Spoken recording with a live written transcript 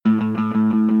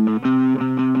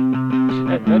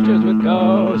Adventures with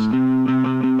Ghost.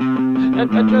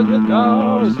 Adventures with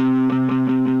Ghost.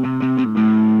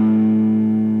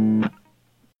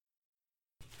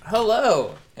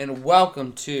 Hello, and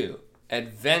welcome to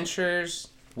Adventures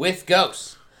with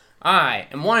Ghosts. I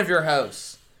am one of your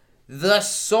hosts, the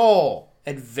Soul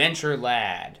Adventure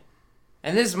Lad.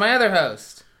 And this is my other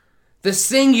host, the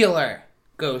singular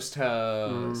Ghost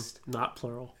Host. Not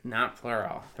plural. Not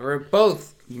plural. We're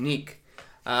both unique.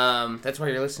 That's why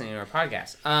you're listening to our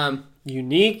podcast.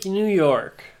 Unique New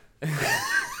York.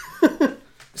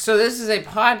 So this is a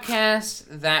podcast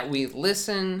that we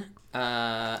listen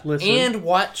and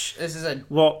watch. This is a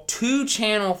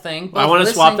two-channel thing. I want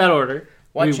to swap that order.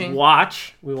 Watching. We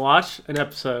watch an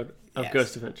episode of Yes.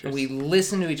 Ghost Adventures. We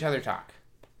listen to each other talk.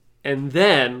 And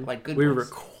then Like good we ones.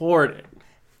 record it.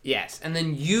 Yes, and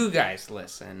then you guys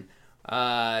listen.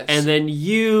 And then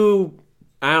you,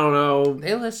 I don't know,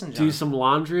 they listen, John. do some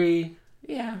laundry.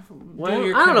 Yeah. Well, do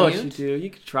your I don't know what commute. you do. You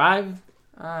could drive.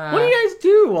 What do you guys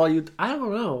do while you... I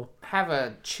don't know. Have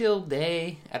a chill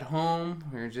day at home.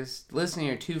 Or just listening to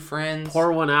your two friends.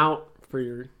 Pour one out for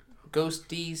your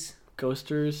Ghosties.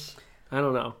 ghosters. I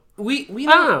don't know. We I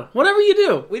don't know. Whatever you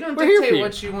do. We don't We're here for dictate you.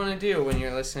 what you want to do when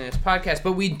you're listening to this podcast,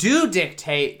 but we do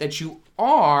dictate that you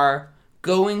are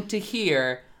going to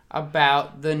hear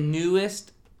about the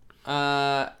newest,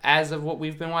 as of what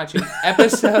we've been watching,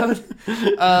 episode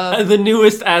of The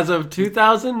newest as of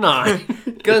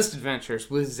 2009. Ghost Adventures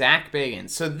with Zach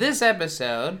Bagans. So this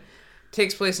episode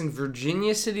takes place in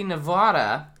Virginia City,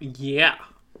 Nevada, Yeah.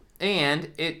 and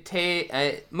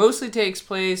it mostly takes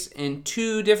place in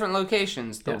two different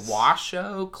locations: the Yes.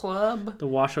 Washoe Club. The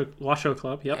Washoe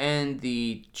Club, yep. And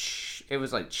the it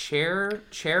was like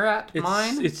Cherat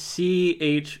mine. It's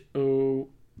C-H-O...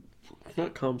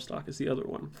 Not Comstock, it's the other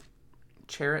one.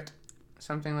 Cherat,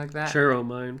 something like that. Chero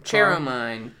Mine. Chero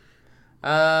mine.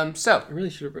 So I really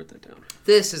should have wrote that down.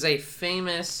 this is a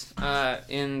famous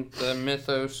in the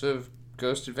mythos of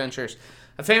Ghost Adventures,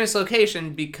 a famous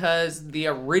location because the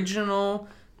original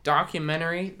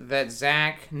documentary that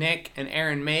Zach, Nick, and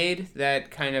Aaron made that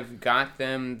kind of got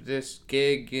them this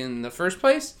gig in the first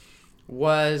place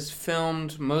was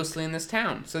filmed mostly in this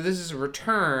town. So this is a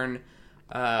return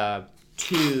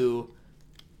to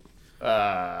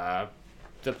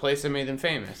the place that made them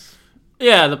famous.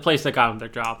 Yeah, the place that got them their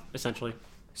job, essentially.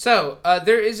 So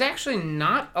there is actually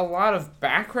not a lot of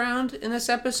background in this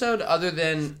episode other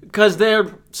than Because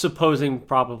they're supposing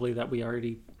probably that we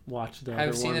already watched the other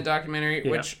I've seen one. the documentary,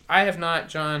 Yeah. which I have not.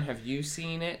 John, have you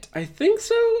seen it? I think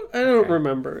so. I don't Okay.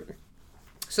 remember.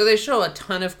 So they show a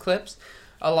ton of clips.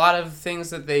 A lot of things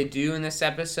that they do in this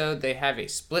episode, they have a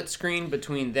split screen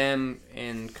between them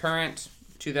in current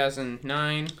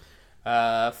 2009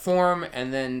 form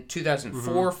and then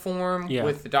 2004 form Yeah.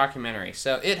 with the documentary.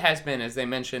 So it has been, as they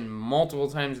mentioned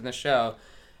multiple times in the show,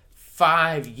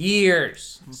 5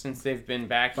 years since they've been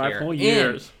back 5 here. whole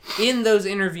years. In those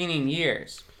intervening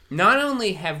years, not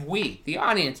only have we, the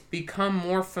audience, become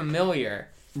more familiar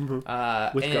With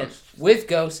and- ghosts. with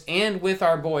ghosts and with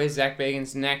our boys Zach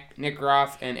Bagans, Nick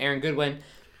Groff, and Aaron Goodwin,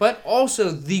 but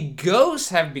also the ghosts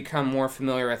have become more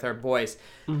familiar with our boys.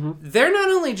 They're not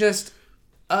only just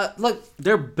look,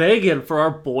 They're begging for our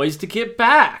boys to get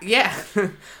back. yeah.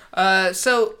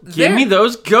 So Give me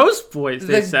those ghost boys,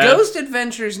 they the said. Ghost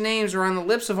Adventures names are on the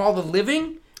lips of all the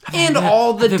living and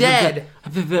all the dead.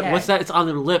 What's that? It's on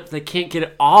their lip. They can't get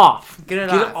it off. Get it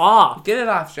Get off. it off. Get it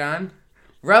off, John.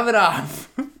 Rub it off.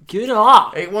 Get it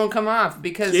off. It won't come off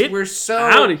because Get we're so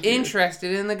outta here.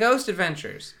 interested in the Ghost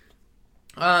Adventures.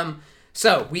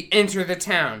 So we enter the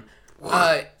town,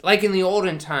 like in the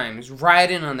olden times,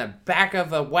 riding on the back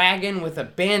of a wagon with a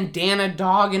bandana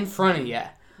dog in front of you.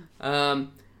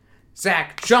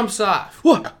 Zach jumps off,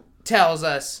 What? tells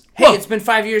us, "Hey, Whoa. it's been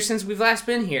 5 years since we've last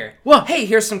been here. Whoa. Hey,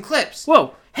 here's some clips.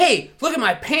 Whoa. Hey, look at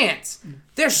my pants.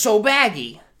 They're so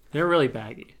baggy." They're really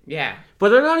baggy. Yeah. But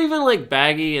they're not even like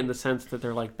baggy in the sense that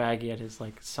they're like baggy at his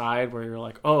like side where you're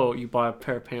like, oh, you bought a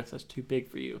pair of pants that's too big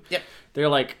for you. Yep. They're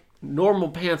like normal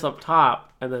pants up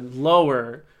top and then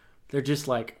lower. They're just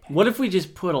like, what if we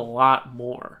just put a lot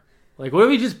more? Like, what if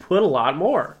we just put a lot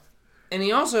more? And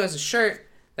he also has a shirt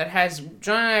that has,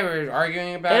 John and I were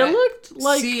arguing about It looked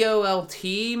like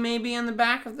COLT maybe on the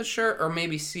back of the shirt, or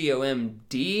maybe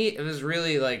COMD. It was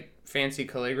really like fancy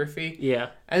calligraphy.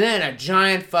 yeah, And then a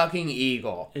giant fucking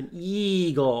eagle. an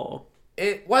eagle.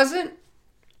 It wasn't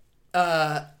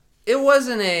a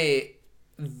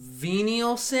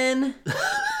venial sin.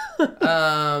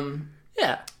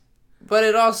 Yeah. But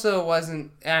it also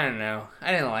wasn't, I don't know.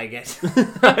 I didn't like it.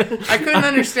 I couldn't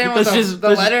understand what Let's the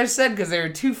letters said because they were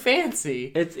too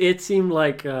fancy. It seemed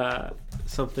like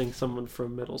something someone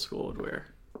from middle school would wear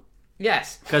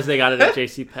Yes. because they got it at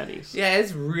JCPenney's. Yeah, it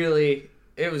was really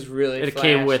It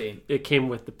flashy. came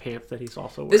with the pants that he's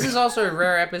also wearing. This is also a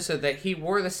rare episode that he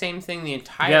wore the same thing the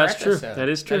entire Yeah, that's episode. true. That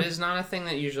is true. That is not a thing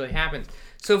that usually happens.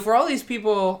 So for all these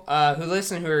people who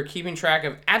listen who are keeping track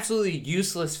of absolutely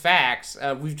useless facts,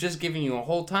 we've just given you a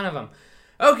whole ton of them.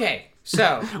 Okay,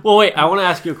 so Well, wait. I want to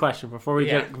ask you a question before we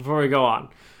Yeah. go on.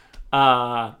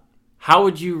 How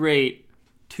would you rate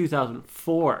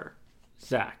 2004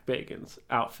 Zach Bagan's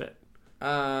outfit?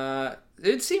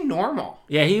 it seemed normal.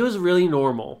 Yeah, he was really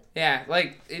normal. Yeah,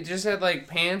 like it just had like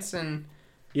pants and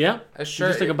Yeah, a shirt,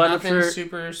 just like a button-up nothing shirt.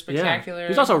 super spectacular. Yeah.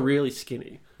 He's also really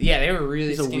skinny. Yeah, they were really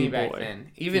He's a skinny wee back boy.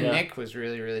 then. Even Yeah. Nick was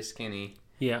really, really skinny.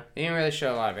 Yeah, He didn't really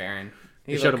show a lot of Aaron.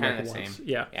 He showed looked him kind like of the once. same.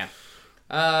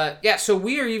 Yeah. Yeah, so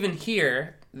we are even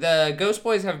here. The Ghost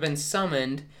Boys have been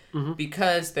summoned Mm-hmm.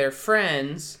 because their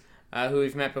friends, who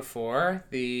we've met before,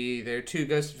 their two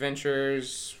Ghost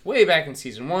Adventures way back in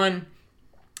season 1,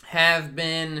 have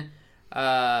been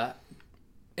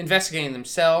investigating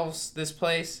themselves this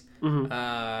place,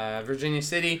 Virginia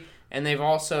City, and they've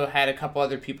also had a couple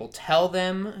other people tell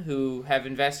them who have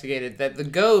investigated that the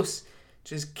ghosts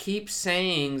just keep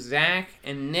saying Zach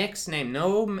and Nick's name.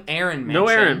 No Aaron mentioned. No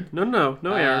Aaron. No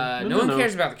Aaron. No one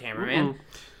cares about the cameraman.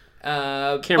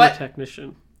 Camera But,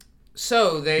 technician.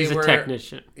 so they He's were... a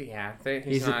technician. Yeah,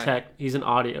 He's not, a tech. He's an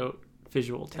audio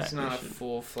visual He's not a technician.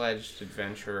 full-fledged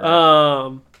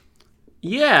adventurer.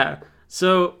 Yeah.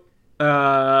 So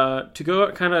to go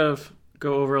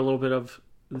over a little bit of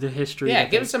the history. Yeah, of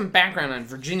give it. us some background on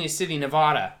Virginia City,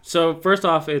 Nevada. So first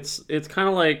off, it's kind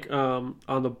of like on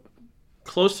the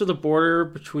close to the border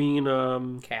between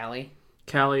Cali.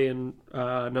 Cali and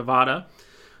Nevada.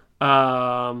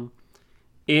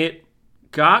 It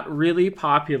got really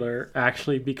popular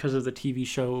actually because of the TV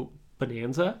show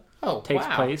Bonanza. Oh, Takes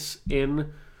wow. place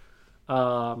in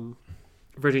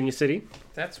Virginia City.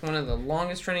 That's one of the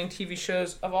longest running TV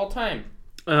shows of all time.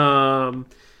 And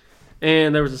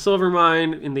there was a silver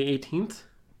mine in the 18th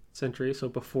century, so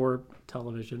before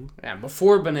television. Yeah,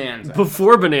 before Bonanza.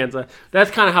 Before Bonanza. That's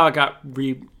kind of how it got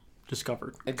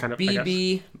rediscovered. It's kind of, I guess.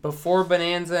 BB before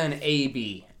Bonanza and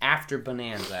AB after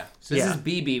Bonanza. So this Yeah. is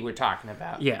BB we're talking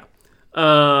about. Yeah.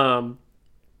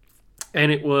 And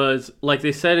it was like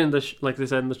they said in the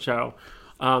show.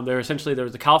 There was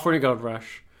the California Gold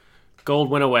Rush. Gold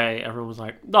went away. Everyone was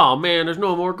like, "Oh man, there's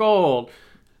no more gold."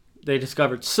 They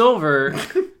discovered silver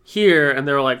here, and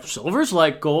they were like, "Silver's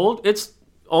like gold. It's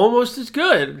almost as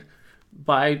good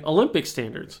by Olympic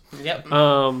standards." Yep.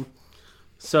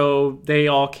 So they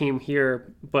all came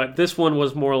here, but this one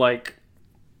was more like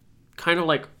kind of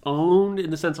like owned in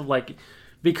the sense of like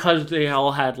because they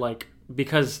all had like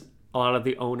because a lot of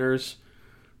the owners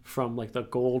from like the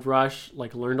gold rush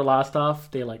like learned a lot of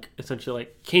stuff. They like essentially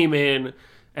like came in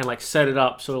and like set it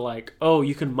up so like, oh,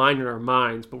 you can mine in our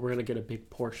mines, but we're gonna get a big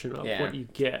portion of Yeah. what you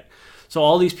get. So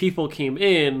all these people came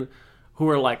in who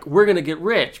were like, we're gonna get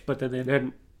rich, but then they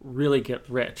didn't really get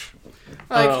rich.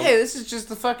 Hey, this is just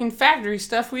the fucking factory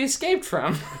stuff we escaped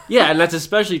from. Yeah, and that's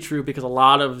especially true because a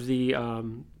lot of the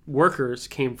workers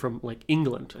came from like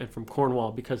England and from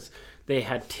Cornwall because they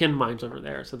had tin mines over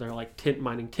there. So they're like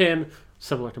mining tin,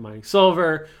 similar to mining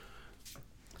silver.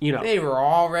 You know, They were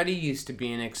already used to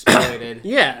being exploited.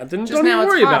 yeah. Then Just don't now even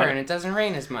worry it's hotter about and it. it doesn't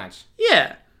rain as much.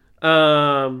 Yeah.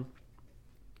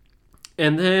 And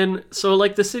then so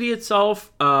like the city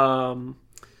itself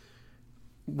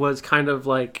was kind of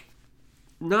like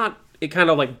not. It kind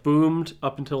of like boomed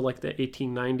up until like the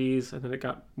 1890s, and then it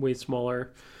got way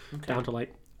smaller down to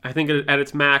like I think at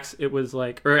its max it was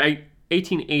like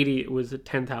 1880 it was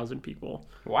 10,000 people,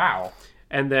 Wow.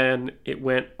 and then it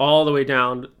went all the way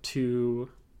down to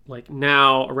like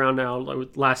around now.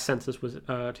 Last census was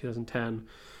 2010,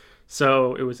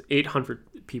 so it was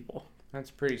 800 people. That's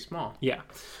pretty small. Yeah,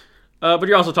 but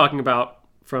you're also talking about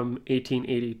from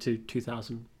 1880 to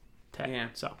 2010. Yeah.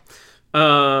 So,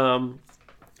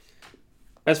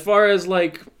 as far as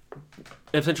like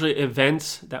essentially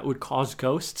events that would cause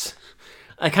ghosts,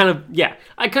 I kind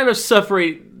of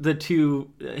separate the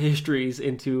two histories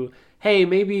into, hey,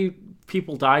 maybe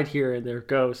people died here and they're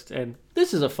ghosts, and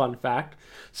this is a fun fact.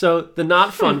 So the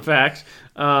not fun fact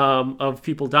of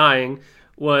people dying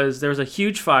was there was a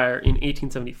huge fire in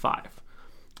 1875.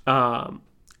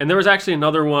 And there was actually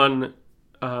another one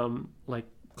like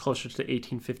closer to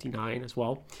 1859 as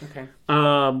well. Okay.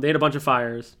 They had a bunch of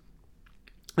fires.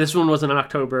 This one was in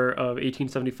October of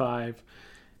 1875,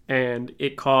 and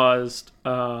it caused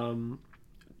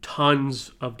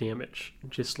tons of damage,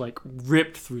 just like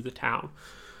ripped through the town.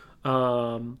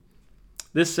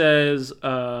 This says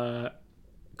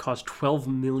caused $12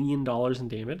 million in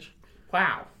damage.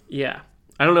 Wow. Yeah.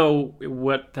 I don't know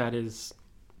what that is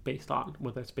based on,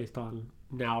 what that's based on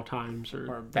now times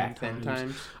or back then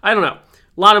times. I don't know.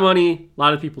 A lot of money, a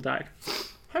lot of people died.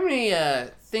 How many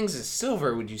things of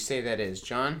silver would you say that is,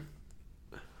 John?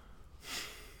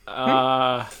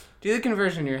 Do the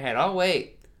conversion in your head. I'll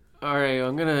wait. All right,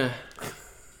 I'm gonna.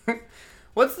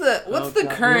 What's the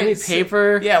current Any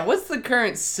paper? Yeah, what's the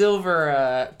current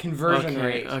silver conversion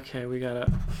rate? Okay, we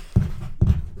gotta.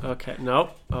 Okay,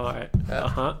 nope. All right.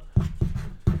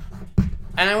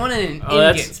 And I want it in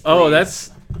ingots.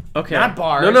 That's okay. Not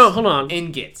bars. No, hold on.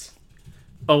 Ingots.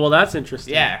 Oh well, that's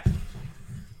interesting. Yeah.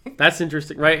 That's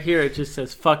interesting. Right here, it just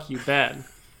says "fuck you, Ben."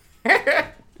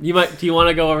 Do you want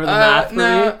to go over the math for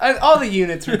me? All the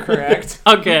units were correct.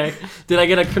 Okay. Did I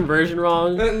get a conversion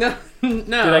wrong? No.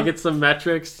 Did I get some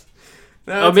metrics?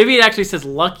 No, maybe it actually says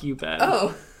 "luck you, Ben."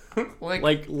 Oh.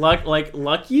 like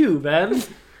luck you, Ben.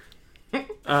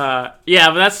 Yeah,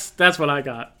 but that's what I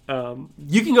got.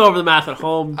 You can go over the math at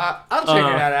home. I'll check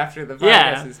it out after the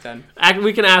podcast is done.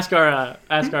 We can ask our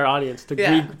audience to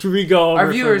re-go over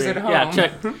our viewers at home.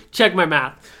 Yeah, check my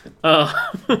math.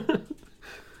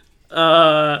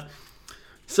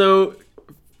 So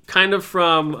kind of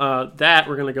from that,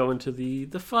 we're gonna go into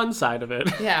the fun side of it.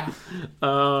 Yeah.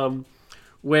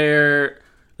 Where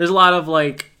there's a lot of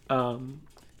like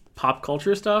pop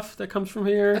culture stuff that comes from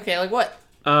here. Okay, like what?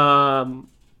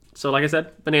 So like I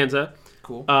said, Bonanza.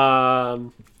 Cool.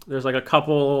 There's like a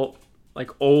couple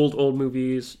like old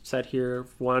movies set here.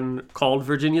 One called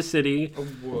Virginia City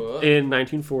in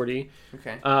 1940.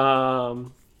 Okay.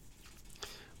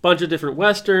 Bunch of different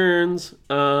westerns.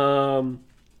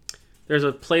 There's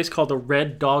a place called the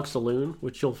Red Dog Saloon,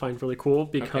 which you'll find really cool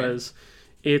because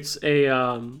it's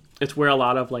where a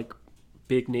lot of like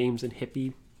big names in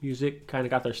hippie music kind of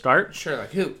got their start. Sure,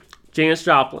 like who? Janis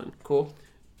Joplin. Cool.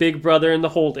 Big Brother and the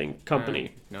Holding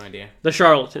Company. No idea. The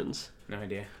Charlatans. No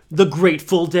idea. The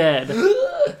Grateful Dead.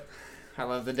 I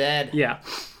love the Dead. Yeah.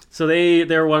 So they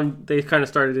kind of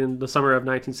started in the summer of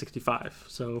 1965.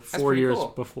 So 4 years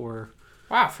before.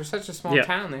 Wow, for such a small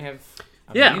town, they have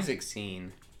a music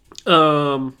scene.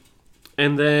 And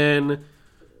then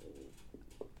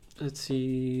let's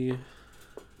see.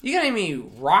 You got any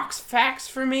rocks facts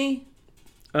for me?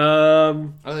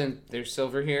 Other than there's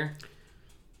silver here.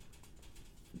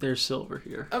 There's silver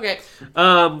here. Okay.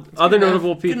 Other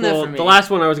notable people. The last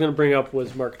one I was going to bring up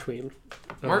was Mark Twain.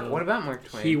 What about Mark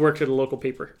Twain? He worked at a local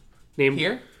paper named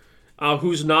here,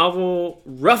 whose novel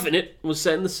Roughing It was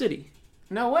set in the city.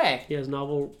 No way. He has a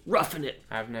novel Roughing It.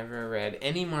 I've never read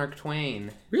any Mark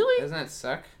Twain. Really? Doesn't that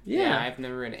suck? Yeah. I've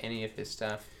never read any of his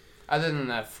stuff, other than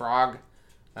the frog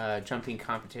jumping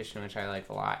competition, which I like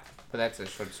a lot. But that's a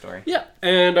short story. Yeah,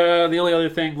 and the only other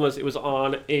thing was it was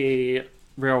on a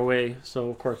railway, so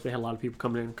of course they had a lot of people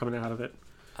coming out of it.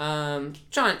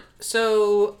 John,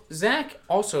 so Zach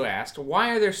also asked,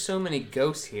 why are there so many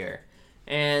ghosts here?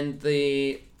 And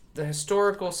the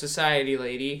historical society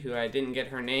lady, who I didn't get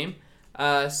her name,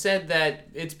 said that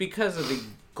it's because of the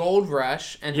gold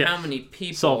rush and how many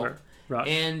people Silver rush.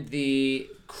 And the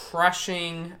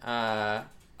crushing,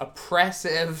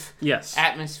 oppressive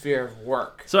atmosphere of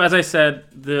work. So as I said,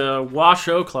 the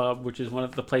Washoe Club, which is one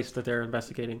of the places that they're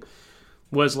investigating,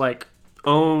 was like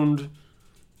owned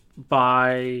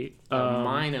by the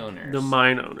mine owners. The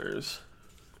mine owners.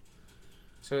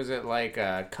 So is it like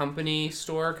a company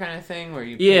store kind of thing where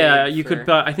you? You could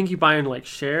buy. I think you buy in like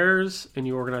shares and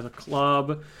you organize a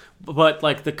club, but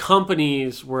like the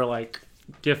companies were like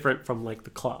different from like the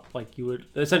club. Like you would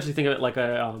essentially think of it like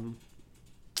a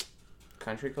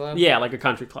country club. Yeah, like a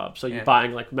country club. So you're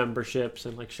buying like memberships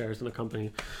and like shares in the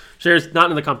company. Shares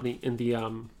not in the company, in the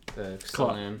club.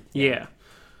 Saloon. Yeah.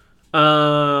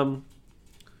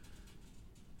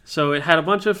 So it had a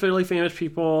bunch of fairly famous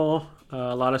people.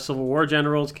 A lot of Civil War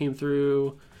generals came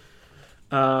through.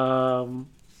 And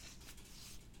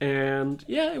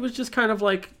yeah, it was just kind of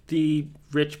like the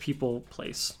rich people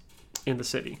place in the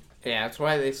city. Yeah, that's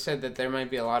why they said that there might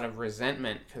be a lot of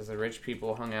resentment because the rich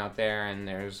people hung out there and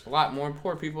there's a lot more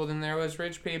poor people than there was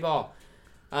rich people.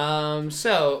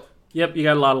 So... Yep, you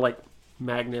got a lot of like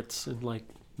magnates and like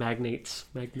magnates,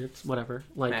 whatever.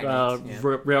 Like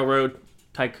railroad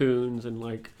tycoons and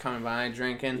like... coming by,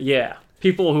 drinking. Yeah.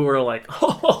 People who are like,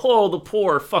 oh, the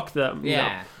poor, fuck them.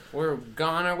 Yeah. We're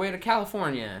on our way to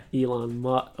California. Elon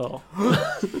Musk. Oh.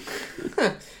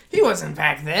 He wasn't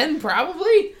back then,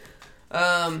 probably.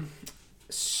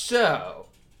 So,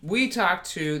 we talked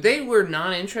to... They were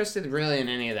not interested really in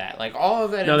any of that. Like, all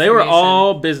of that No, they were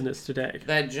all business today.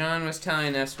 That John was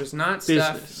telling us was not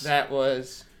stuff that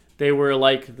was... They were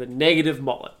like the negative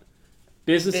mullet.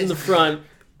 Business in the front,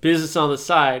 business on the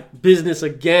side, business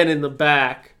again in the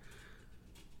back,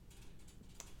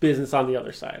 business on the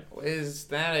other side. Is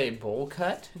that a bowl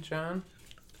cut, John?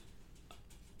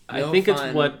 I think it's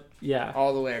what, yeah.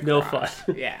 All the way across. No fun.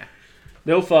 Yeah.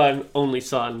 No fun, only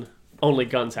sun, only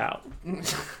guns out.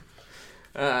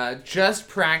 Just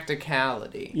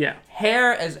practicality. Yeah.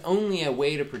 Hair as only a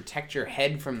way to protect your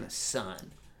head from the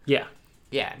sun. Yeah.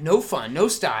 Yeah, no fun, no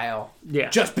style. Yeah.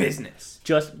 Just business.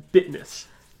 Just business.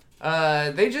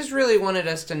 They just really wanted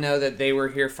us to know that they were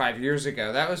here 5 years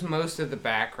ago. That was most of the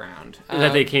background.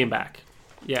 That they came back.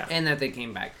 Yeah. And that they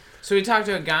came back. So we talked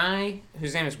to a guy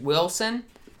whose name is Wilson.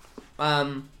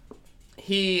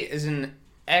 He is an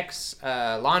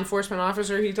ex-law enforcement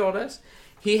officer, he told us.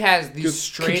 He has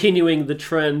these continuing the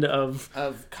trend of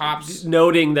cops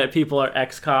noting that people are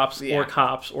ex-cops Yeah. or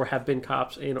cops or have been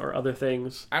cops and or other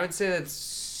things. I would say that's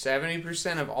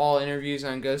 70% of all interviews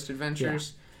on Ghost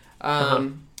Adventures. Yeah.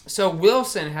 So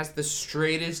Wilson has the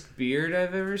straightest beard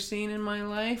I've ever seen in my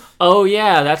life. Oh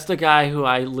yeah, that's the guy who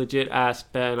I legit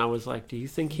asked Ben. I was like, "Do you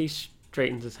think he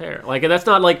straightens his hair?" Like, that's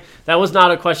not like that was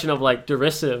not a question of like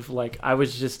derisive. Like, I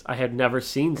had never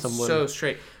seen someone So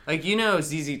straight. Like, you know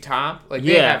ZZ Top? Like,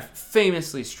 Yeah. they have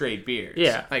famously straight beards.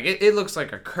 Yeah. Like, it looks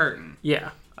like a curtain. Yeah.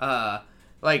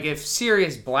 Like, if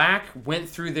Sirius Black went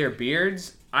through their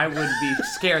beards, I would be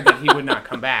scared that he would not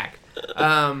come back.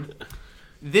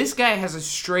 This guy has a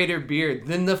straighter beard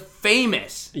than the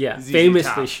famous Yeah, ZZ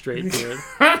famously Top. straight beard.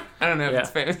 I don't know if Yeah.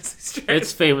 it's famously straight.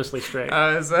 It's famously straight.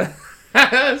 I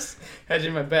was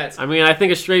hedging my bets. I mean, I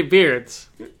think a straight beard's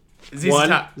ZZ one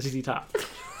Top. ZZ Top.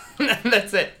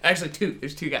 That's it. Actually, two.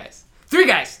 There's two guys. Three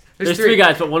guys. There's three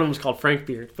guys, but one of them's called Frank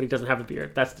Beard, but he doesn't have a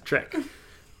beard. That's the trick.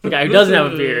 The guy who doesn't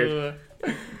have a beard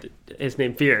is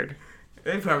named Beard.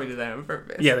 They probably did that on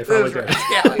purpose. Yeah, they probably did.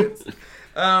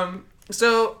 Scallions.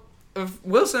 So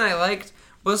Wilson, I liked.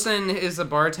 Wilson is a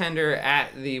bartender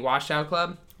at the Wash Show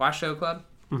Club,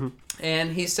 Mm-hmm.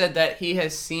 and he said that he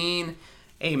has seen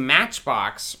a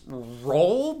matchbox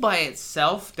roll by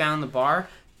itself down the bar.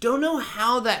 Don't know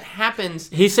how that happens.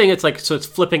 He's saying it's like so it's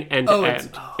flipping end to end.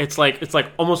 It's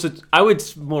like almost. I would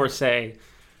more say,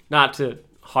 not to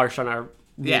harsh on our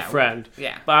new friend.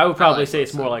 Yeah, but I would probably like say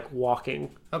it's Wilson. more like walking.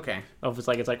 Okay. Of it's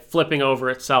like flipping over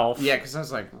itself. Yeah, because I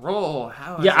was like, roll.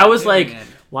 How? Is Yeah, that I was doing like, it?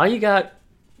 why you got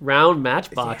round Yeah,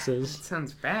 matchboxes? that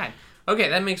sounds bad. Okay,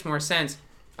 that makes more sense.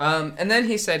 And then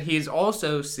he said he's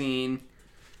also seen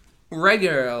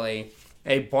regularly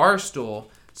a bar stool,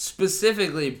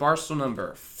 specifically Barstool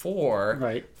number 4,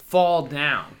 Right. fall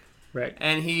down. Right.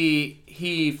 And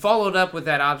he followed up with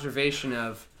that observation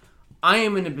of, I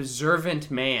am an observant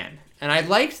man. And I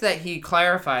liked that he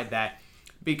clarified that,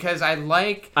 because I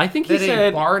think he that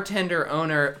said a bartender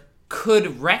owner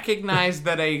could recognize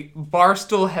that a bar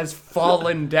stool has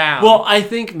fallen down. Well, I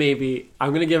think maybe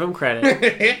I'm gonna give him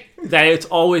credit that it's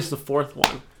always the fourth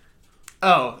one.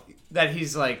 Oh, that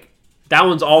he's like That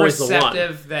one's always the one.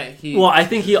 receptive. That he. Well, I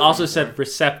think he also said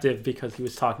receptive because he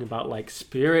was talking about like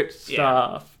spirit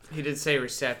stuff. He did say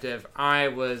receptive. I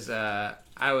was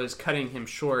cutting him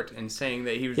short and saying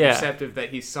that he was Yeah. receptive, that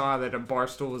he saw that a bar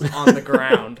stool was on the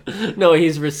ground. No,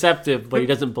 he's receptive, but he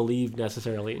doesn't believe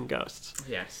necessarily in ghosts.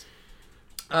 Yes.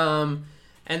 And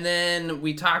then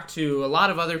we talked to a lot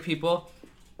of other people.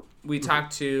 We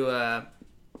talked to a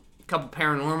couple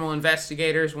paranormal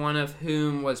investigators, one of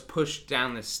whom was pushed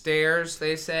down the stairs,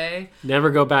 they say. Never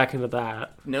go back into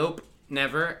that. Nope,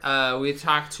 never. We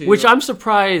talked to... Which I'm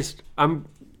surprised.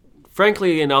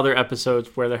 Frankly, in other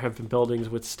episodes where there have been buildings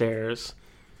with stairs,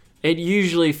 it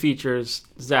usually features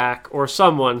Zach or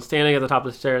someone standing at the top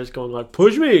of the stairs going like,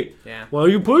 push me! Yeah. Why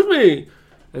you push me?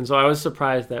 And so I was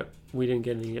surprised that we didn't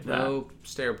get any of that. No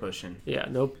stair pushing. Yeah,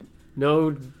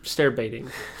 no stair baiting.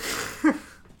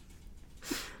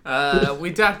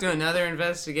 We talked to another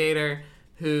investigator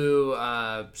who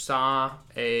saw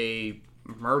a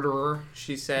murderer,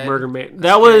 she said. Murder man. A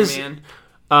That scary was... man.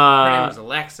 Her name was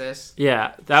Alexis.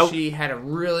 Yeah, that She had a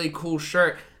really cool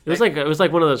shirt. it was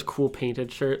like one of those cool painted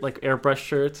shirt, like airbrush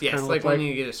shirts. Yes, kinda like look when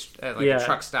you get a Yeah.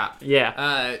 truck stop. Yeah.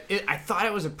 I thought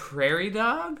it was a prairie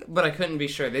dog, but I couldn't be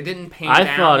sure. They didn't paint I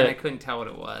down, thought and it- I couldn't tell what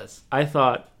it was. I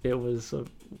thought it was a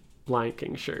Lion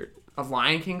King shirt. A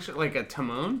Lion King shirt, like a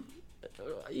Timon.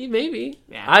 Maybe.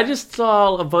 Yeah. I just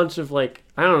saw a bunch of like,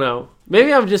 I don't know.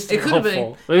 Maybe I'm just It could have been.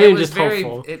 hopeful. Maybe It I'm was just very.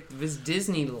 hopeful. It was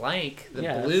Disney-like. The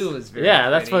Yes. blue was very. Yeah,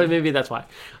 that's pretty. why. Maybe that's why.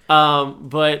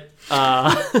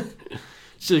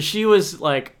 So she was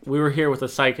like, we were here with a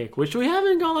psychic, which we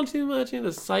haven't gone too much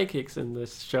into psychics in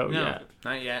this show No, yet.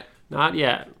 not yet. Not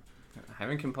yet. I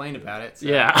haven't complained about it. So.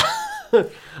 Yeah.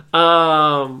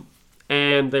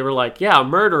 And they were like, yeah, a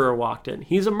murderer walked in.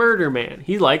 He's a murder man.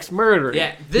 He likes murdering.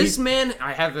 Yeah, this man,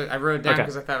 I wrote it down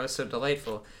because I thought it was so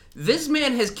delightful. This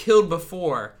man has killed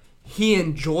before. He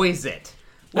enjoys it.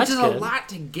 Which is good. a lot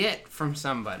to get from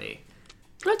somebody.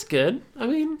 That's good. I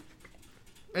mean,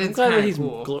 It's I'm glad that kind he's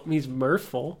of cool. he's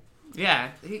mirthful. Yeah,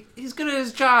 he's good at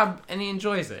his job and he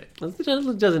enjoys it.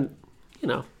 It doesn't, you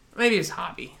know. Maybe his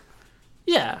hobby.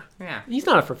 Yeah. Yeah. He's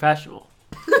not a professional.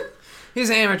 He's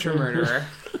an amateur murderer.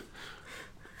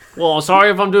 Well,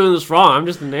 sorry if I'm doing this wrong. I'm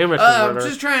just an amateur I'm murderer.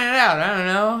 just trying it out. I don't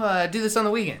know. Do this on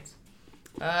the weekends.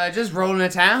 Just rolled into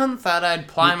town. Thought I'd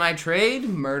ply my trade,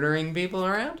 murdering people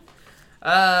around.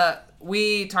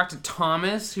 We talked to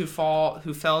Thomas, who fell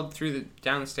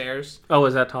down the stairs. Oh,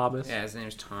 is that Thomas? Yeah, his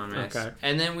name's Thomas. Okay.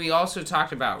 And then we also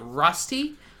talked about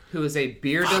Rusty, who is a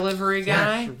beer delivery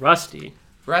guy. Rusty.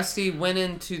 Rusty went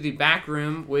into the back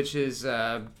room, which is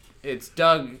it's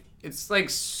dug. It's like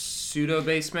pseudo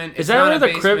basement. Is that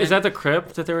the crypt? Is that the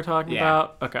crypt that they were talking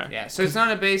about? Okay. Yeah. So it's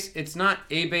not a base. It's not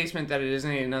a basement that it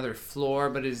isn't another floor,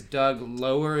 but is dug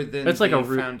lower than It's like the a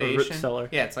root foundation. cellar.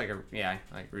 Yeah, it's like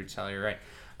root cellar. You're right.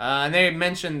 And they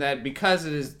mentioned that because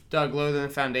it is dug lower than the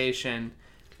foundation,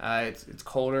 it's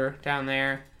colder down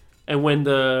there. And when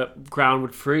the ground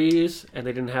would freeze and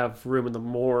they didn't have room in the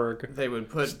morgue, They would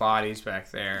put bodies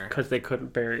back there. because they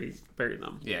couldn't bury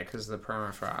them. Yeah, because of the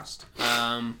permafrost.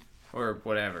 Or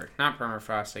whatever. Not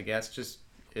permafrost, I guess. Just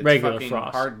it's Regular fucking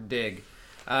frost. hard dig.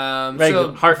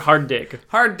 Regular, hard dig.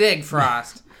 Hard dig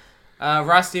frost.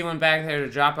 Rusty went back there to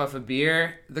drop off a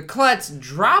beer. The klutz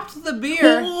dropped the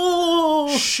beer,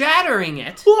 Whoa! shattering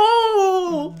it.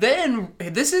 Whoa! Then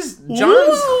this is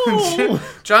Whoa!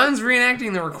 John's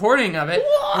reenacting the recording of it.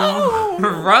 Whoa!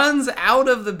 Runs out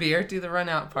of the beer, do the run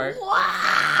out part,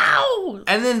 Wow!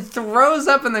 and then throws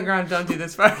up in the ground. Don't do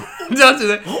this part. Don't do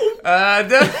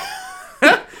that.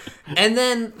 And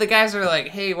then the guys are like,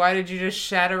 "Hey, why did you just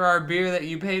shatter our beer that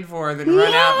you paid for? Then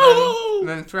run out and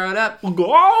then throw it up."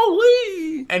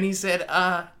 Golly! And he said,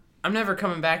 "I'm never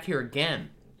coming back here again."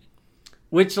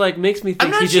 Which makes me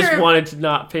think not he just sure- wanted to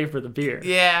not pay for the beer.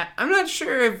 Yeah, I'm not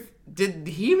sure if did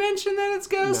he mention that it's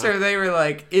ghost No. or they were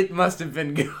like, it must have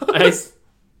been ghost.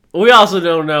 We also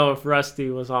don't know if Rusty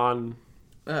was on.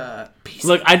 Peace.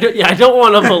 Look, I don't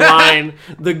want to malign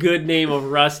the good name of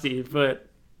Rusty, but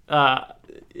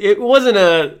there wasn't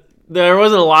a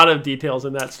lot of details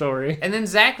in that story. And then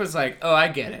Zach was like, "Oh, I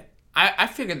get it. I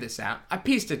figured this out. I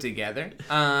pieced it together.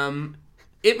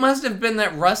 It must have been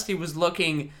that Rusty was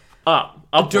looking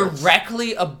Upwards.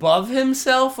 directly above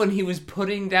himself when he was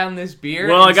putting down this beer.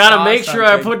 Well, I and gotta saw make sure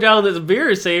I something. put down this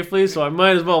beer safely, so I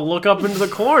might as well look up into the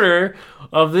corner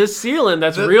of this ceiling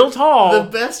that's real tall. The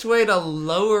best way to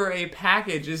lower a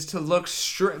package is to look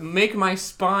make my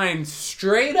spine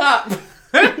straight up,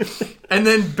 and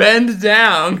then bend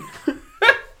down.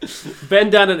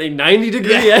 Bend down at a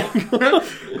 90-degree angle.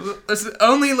 Let's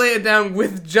only lay it down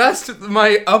with just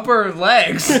my upper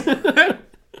legs.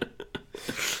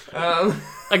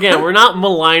 Again, we're not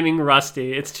maligning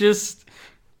Rusty. It's just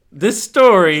this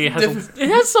story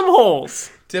has some holes.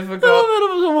 A Difficult. little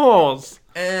bit of some holes.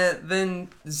 And then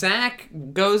Zach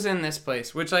goes in this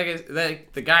place, which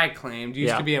the guy claimed used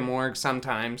Yeah. to be a morgue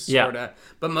sometimes, Yeah. sort of.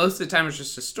 But most of the time it's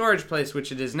just a storage place,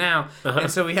 which it is now. Uh-huh.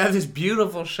 And so we have this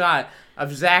beautiful shot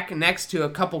of Zach next to a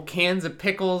couple cans of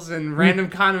pickles and random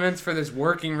condiments for this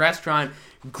working restaurant,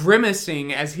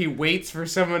 grimacing as he waits for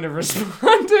someone to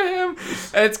respond to him.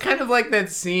 And it's kind of like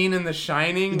that scene in The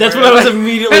Shining. That's where, what I was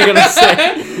immediately gonna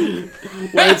say.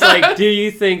 When it's like, do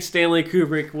you think Stanley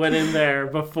Kubrick went in there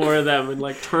before them and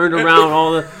turned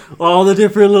around all the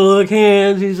different little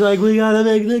cans? He's like, we gotta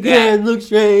make the can look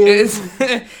straight. It's,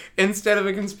 instead of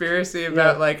a conspiracy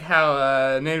about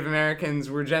how Native Americans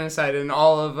were genocided and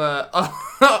all of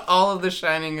The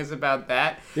Shining is about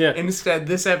that. Yeah. Instead,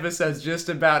 this episode's just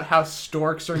about how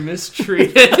storks are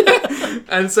mistreated,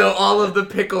 and so all of the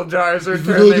pickle jars are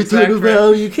turned the exact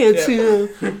way. You can't see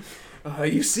them.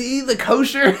 You see the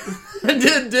kosher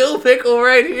dill pickle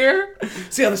right here?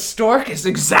 See how the stork is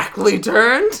exactly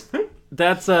turned?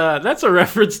 That's a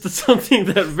reference to something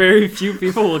that very few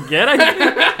people will get. I think.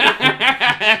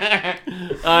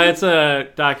 It's a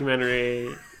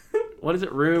documentary. What is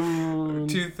it? Room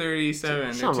 237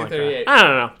 or something like 238. that. I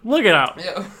don't know. Look it up.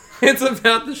 Yeah, it's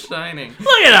about The Shining.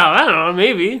 Look it up. I don't know.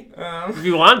 Maybe if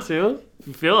you want to, if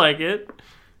you feel like it.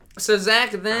 So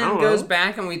Zach then don't goes know.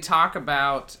 back and we talk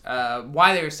about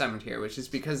why they were summoned here, which is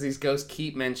because these ghosts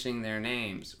keep mentioning their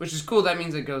names, which is cool. That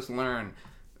means that ghosts learn,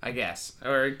 I guess,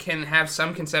 or can have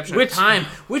some conception of time,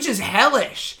 which is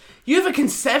hellish. You have a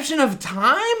conception of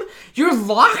time? You're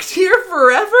locked here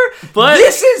forever? But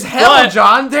this is hell,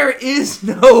 John. There is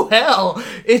no hell.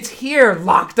 It's here,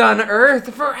 locked on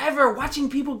Earth forever, watching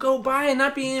people go by and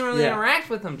not being able to interact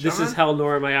with them, John. This is hell,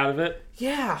 nor am I out of it.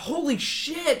 Yeah, holy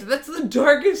shit. That's the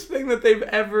darkest thing that they've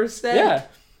ever said. Yeah.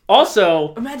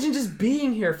 Also, imagine just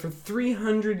being here for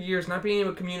 300 years, not being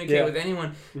able to communicate with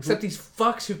anyone except these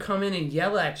fucks who come in and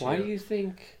yell at you. Why do you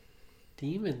think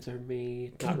demons are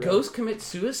made? Can ghosts commit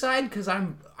suicide? Because I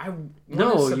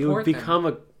no, you become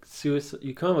a suicide.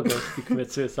 You become a ghost if you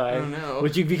commit suicide. I don't know.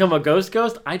 Would you become a ghost?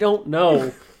 I don't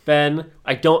know, Ben.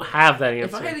 I don't have that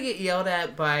answer. If I had to get yelled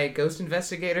at by ghost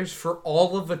investigators for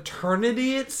all of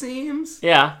eternity, it seems.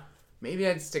 Yeah. Maybe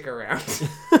I'd stick around.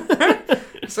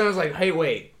 Someone's like, "Hey,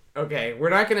 wait. Okay, we're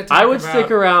not going to talk I would about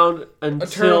stick around until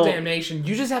eternal damnation.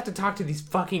 You just have to talk to these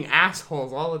fucking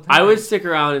assholes all the time." I would stick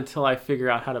around until I figure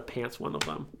out how to pants one of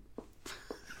them.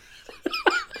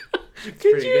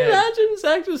 Could you imagine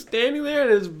Zach just standing there in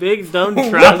his big dumb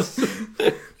trousers?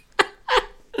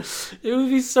 It would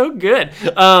be so good.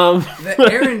 The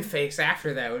Aaron face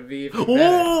after that would be even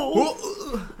better.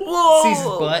 Whoa! Sees his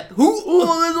butt.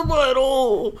 Oh, there's a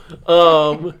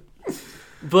butt.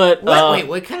 But wait,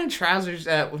 what kind of trousers?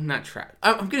 Well, not trousers.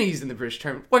 I'm gonna use in the British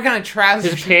term. What kind of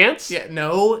trousers? His pants? Yeah,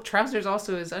 no. Trousers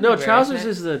also is underwear. No, trousers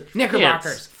is the knickerbockers.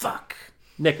 Pants. Fuck.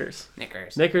 Knickers.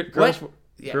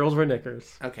 Girls wear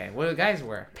knickers. Okay, what do guys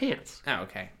wear? Pants. Oh,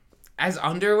 okay. As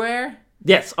underwear?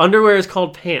 Yes, underwear is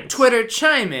called pants. Twitter,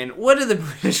 chime in. What do the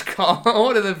British call?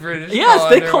 What do the British? Yes, call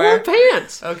they underwear? call them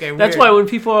pants. Okay, weird. That's why when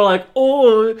people are like,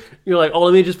 "Oh," you're like, "Oh,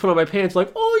 let me just put on my pants."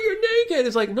 Like, "Oh, you're naked."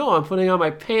 It's like, no, I'm putting on my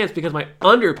pants because my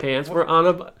underpants were on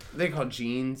a. They call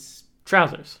jeans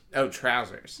Trousers. Oh,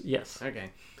 trousers. Yes.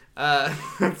 Okay.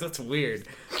 That's weird.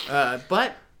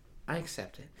 But I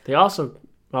accept it. They also.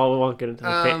 Oh, we won't get into the.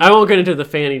 I won't get into the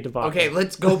fanny debacle. Okay,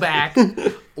 let's go back.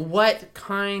 What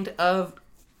kind of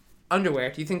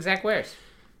underwear do you think Zach wears?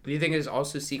 Do you think it is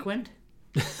also sequined?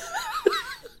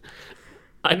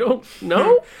 I don't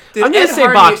know. I'm going to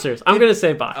say boxers. I'm going to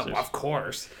say boxers. Oh, of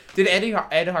course. Did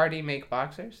Ed Hardy make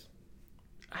boxers?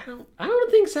 I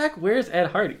don't think Zach wears Ed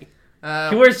Hardy.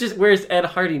 He wears Ed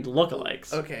Hardy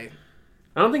lookalikes. Okay.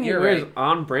 I don't think he You're wears right.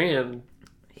 on brand.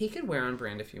 He could wear on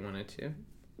brand if he wanted to.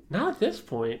 Not at this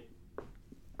point.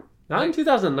 Not in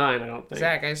 2009, I don't think.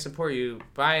 Zach, I support you.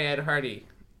 Buy Ed Hardy.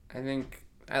 I think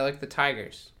I like the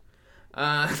Tigers.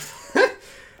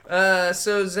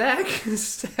 So Zach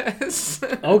says...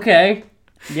 Okay.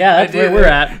 Yeah, that's where we're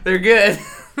at. They're good.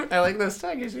 I like those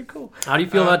Tigers. They're cool. How do you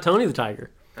feel about Tony the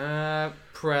Tiger?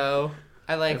 Pro.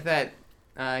 I like that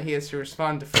he has to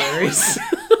respond to furries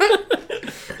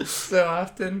so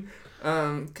often.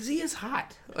 Because he is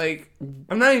hot. Like,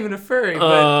 I'm not even a furry,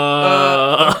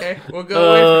 but... okay, we'll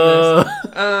go away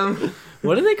from this.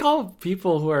 What do they call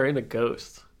people who are into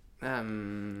ghosts?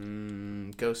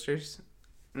 Ghosters?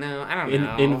 No, I don't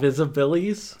know.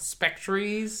 Invisibilities?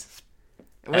 Spectries?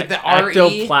 With the R-E?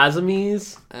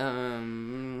 Ectoplasmies?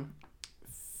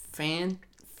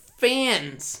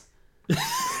 Fans.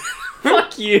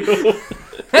 Fuck you.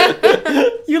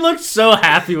 You looked so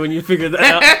happy when you figured that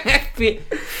out.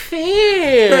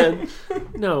 Fan.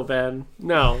 No, Ben.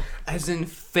 No. As in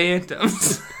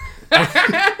phantoms.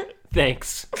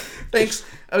 Thanks.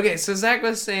 Okay, so Zach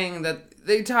was saying that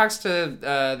he talks to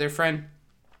their friend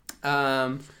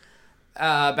about,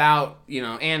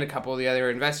 and a couple of the other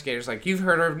investigators. Like, you've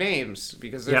heard of names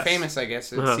because they're famous, I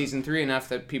guess, in season 3 enough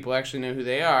that people actually know who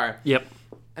they are. Yep.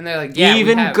 And they're like, yeah,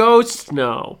 even ghosts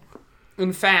know.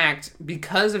 In fact,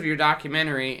 because of your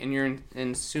documentary and your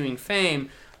ensuing fame,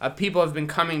 people have been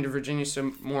coming to Virginia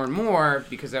more and more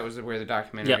because that was where the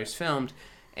documentary is filmed.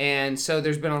 And so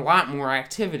there's been a lot more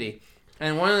activity.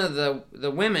 And one of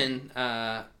the women,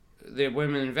 the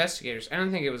women investigators, I don't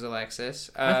think it was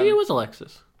Alexis. I think it was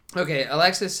Alexis. Okay,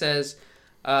 Alexis says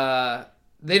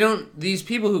these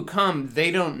people who come,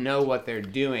 they don't know what they're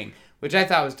doing, which I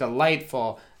thought was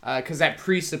delightful. Because that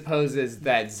presupposes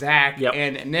that Zach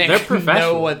and Nick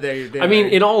know what they're doing. I mean,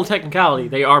 in all technicality,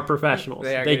 they are professionals.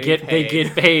 They get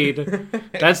paid.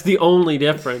 That's the only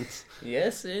difference.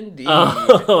 Yes, indeed.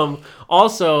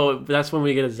 Also, that's when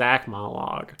we get a Zach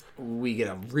monologue. We get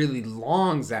a really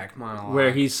long Zach monologue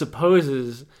where he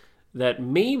supposes that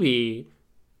maybe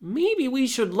we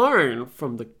should learn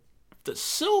from the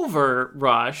silver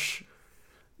rush,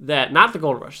 that not the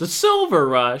gold rush, the silver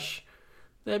rush.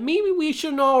 That maybe we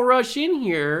shouldn't all rush in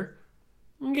here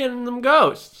and get them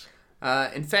ghosts.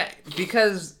 In fact,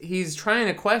 because he's trying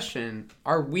to question,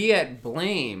 are we at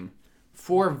blame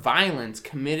for violence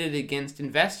committed against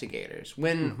investigators?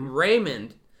 When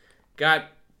Raymond got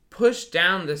pushed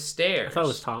down the stairs. I thought it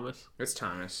was Thomas. It's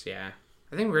Thomas, yeah.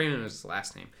 I think Raymond was his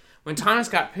last name. When Thomas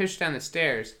got pushed down the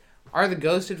stairs, are the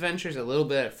Ghost Adventures a little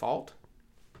bit at fault?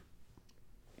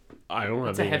 I don't know.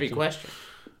 That's a heavy question.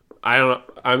 I don't.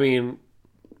 I mean,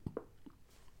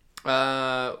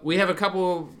 we have a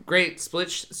couple great split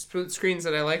screens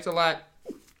that I liked a lot.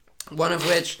 One of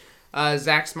which,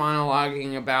 Zach's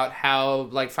monologuing about how,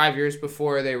 like, 5 years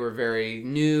before, they were very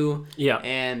new. Yeah.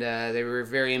 And they were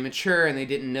very immature, and they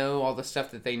didn't know all the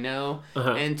stuff that they know.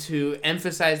 Uh-huh. And to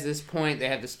emphasize this point, they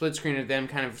have the split screen of them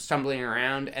kind of stumbling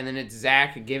around, and then it's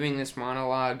Zach giving this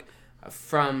monologue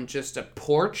from just a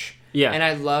porch. Yeah. And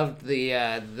I loved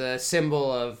the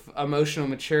symbol of emotional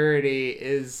maturity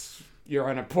is you're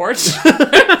on a porch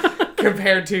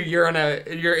compared to you're in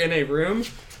a room.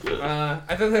 I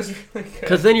thought that was really good.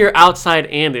 because then you're outside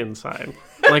and inside,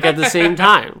 like at the same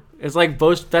time. It's like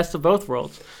best of both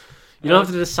worlds. You don't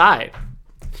have to decide.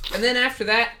 And then after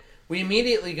that, we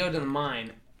immediately go to the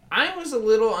mine. I was a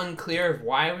little unclear of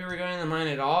why we were going to the mine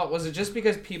at all. Was it just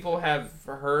because people have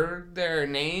heard their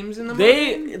names in the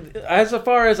mine? As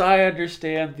far as I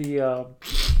understand,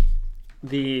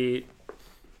 the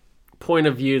point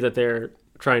of view that they're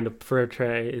trying to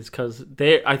portray is because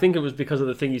I think it was because of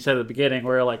the thing you said at the beginning,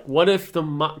 where like, what if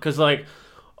because like,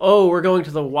 oh, we're going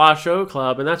to the Washoe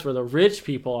Club and that's where the rich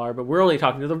people are, but we're only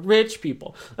talking to the rich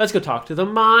people. Let's go talk to the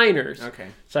miners. Okay.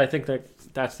 So I think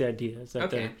that's the idea, is that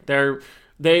Okay.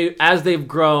 they as they've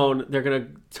grown, they're gonna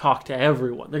talk to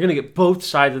everyone. They're gonna get both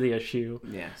sides of the issue.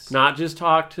 Yes. Not just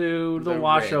talk to the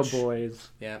Washoe rich. boys.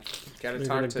 Yep. Got to They're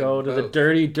talk gonna to go to the both.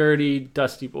 dirty,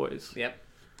 dusty boys. Yep.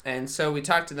 And so we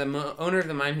talked to the owner of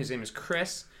the mine, whose name is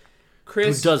Chris.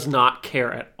 Who does not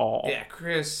care at all. Yeah,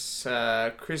 Chris.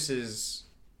 Chris is.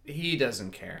 He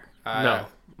doesn't care.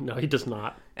 No, he does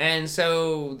not. And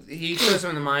so he shows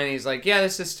him the mine. And he's like, "Yeah,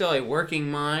 this is still a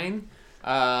working mine.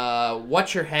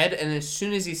 Watch your head." And as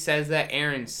soon as he says that,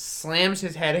 Aaron slams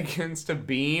his head against a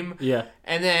beam. Yeah.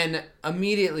 And then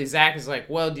immediately Zach is like,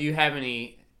 "Well, do you have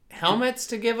any helmets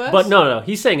to give us?" But no,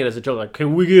 he's saying it as a joke. Like,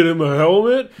 can we get him a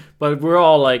helmet? But we're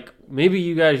all like, maybe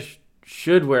you guys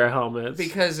should wear helmets.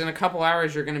 Because in a couple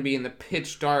hours you're going to be in the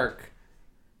pitch dark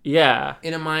Yeah.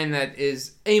 in a mine that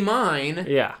is a mine.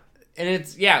 Yeah. And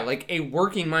it's, yeah, like a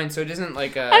working mine, so it isn't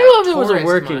like a I don't know if it was a tourist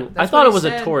working. mine. I That's thought what it was he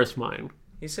a said. tourist mine.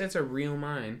 He said it's a real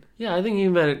mine. Yeah, I think he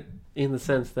meant it in the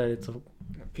sense that it's a.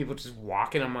 People just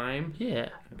walk in a mine? Yeah.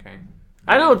 Okay.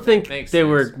 I don't think Makes they sense.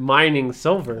 were mining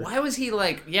silver. Why was he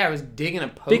like, yeah, I was digging a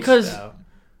post, Because- though.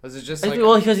 Was it just I like... think,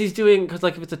 well, because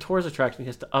like if it's a tourist attraction, he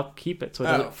has to upkeep it so it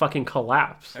Oh. doesn't fucking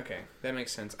collapse. Okay, that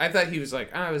makes sense. I thought he was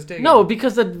like, I was digging. No,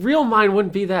 because the real mine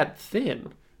wouldn't be that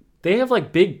thin. They have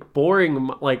like big, boring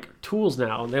like tools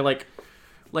now, and they're like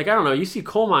I don't know. You see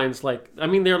coal mines like, I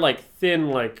mean, they're like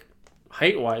thin, like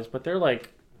height wise, but they're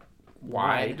like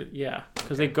wide. Yeah,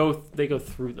 because they go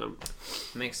through them.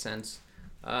 Makes sense.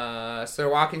 So they're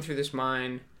walking through this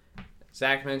mine.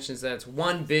 Zach mentions that it's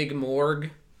one big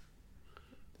morgue.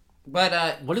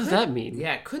 But What does that mean?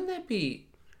 Yeah, couldn't that be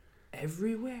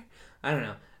everywhere? I don't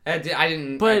know. I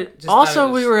didn't. I But just thought also,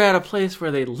 it was- we were at a place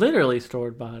where they literally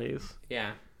stored bodies.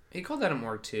 Yeah, he called that a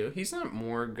morgue too. He's not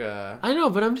morgue. I know,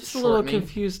 but I'm just a little Shortening.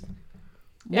 confused.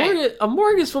 Yeah. A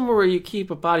morgue is somewhere where you keep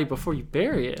a body before you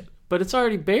bury it, but it's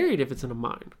already buried if it's in a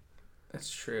mine. That's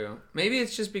true. Maybe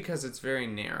it's just because it's very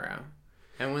narrow.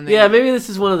 And when they Yeah, maybe this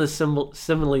is one of the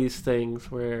similes things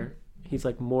where he's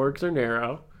like, morgues are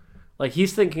narrow. Like,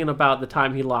 he's thinking about the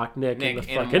time he locked Nick in the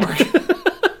in a fucking...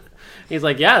 He's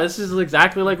like, yeah, this is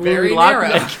exactly like when very we locked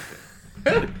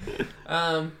narrow.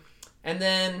 Nick. And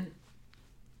then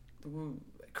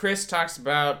Chris talks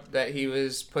about that he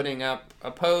was putting up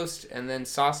a post and then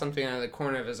saw something out of the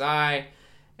corner of his eye.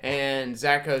 And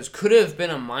Zach goes, could have been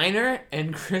a miner?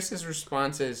 And Chris's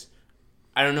response is,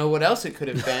 I don't know what else it could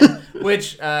have been.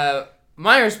 Which,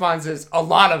 my response is, a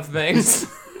lot of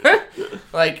things.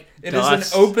 Like, it is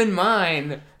Dust. an open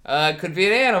mine. Could be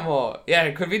an animal. Yeah,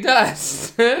 it could be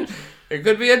dust. It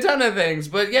could be a ton of things.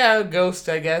 But yeah, ghost,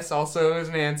 I guess, also is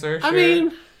an answer. I sure.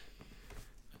 mean,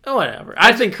 whatever.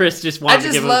 I think Chris just I wanted to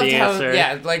just give him loved the how, answer.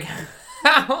 yeah, like,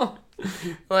 how,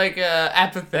 like,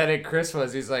 apathetic Chris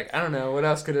was. He's like, I don't know, what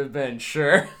else could have been?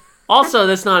 Sure. Also,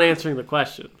 that's not answering the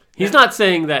question. He's not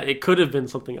saying that it could have been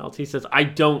something else. He says, I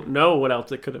don't know what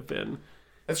else it could have been.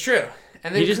 That's true.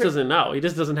 And then He just doesn't know. He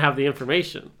just doesn't have the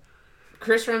information.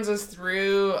 Chris runs us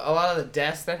through a lot of the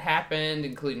deaths that happened,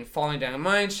 including falling down a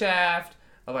mine shaft,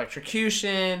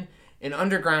 electrocution, an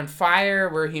underground fire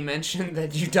where he mentioned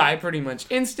that you die pretty much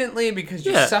instantly because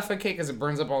you Yeah. suffocate because it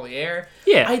burns up all the air.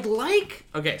 Yeah. I'd like...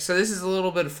 Okay, so this is a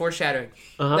little bit of foreshadowing.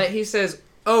 Uh-huh. That he says,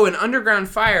 oh, an underground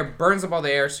fire burns up all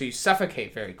the air, so you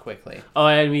suffocate very quickly. Oh,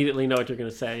 I immediately know what you're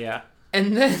gonna say. Yeah.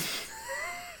 And then,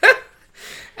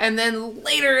 and then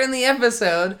later in the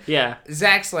episode, Yeah.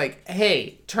 Zach's like,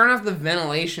 "Hey, turn off the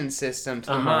ventilation system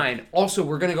to the mine. Also,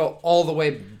 we're gonna go all the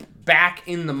way back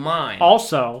in the mine.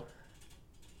 Also,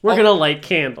 we're gonna light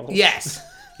candles. Yes,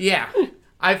 yeah."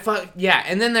 Yeah,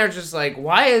 and then they're just like,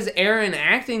 why is Aaron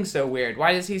acting so weird?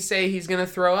 Why does he say he's gonna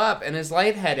throw up and is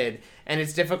lightheaded and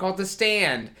it's difficult to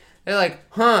stand? They're like,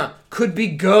 could be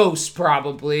ghosts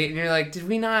probably. And you're like, did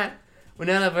we not? Well,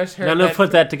 none of us heard None of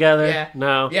put that together. Yeah.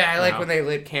 No. Yeah, I like No. when they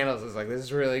lit candles. It's like, this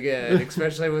is really good,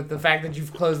 especially with the fact that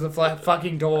you've closed the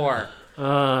fucking door.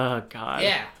 Oh God.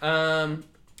 Yeah.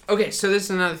 Okay, so this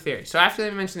is another theory. So after they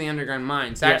mention the underground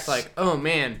mine, Zach's Yes. like, oh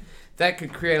man, that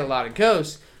could create a lot of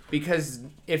ghosts. Because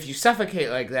if you suffocate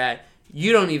like that,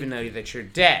 you don't even know that you're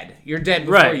dead. You're dead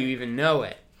before Right. you even know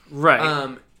it.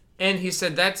 Right. And he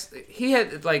said he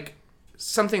had like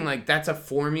something like that's a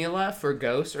formula for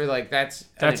ghosts, or like that's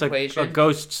an equation. a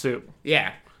ghost soup.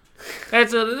 Yeah,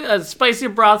 That's a spicy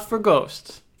broth for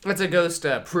ghosts. that's a ghost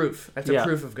proof. That's a Yeah.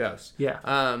 proof of ghosts.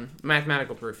 Yeah.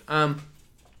 Mathematical proof.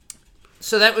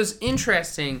 So that was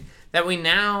interesting that we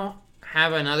now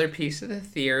have another piece of the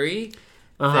theory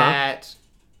that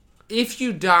if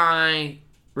you die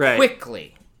Right.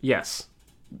 quickly, Yes.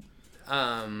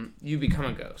 you become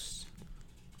a ghost.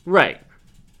 Right.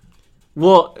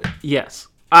 Well, yes.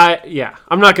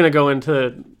 I'm not going to go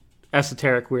into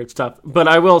esoteric weird stuff, but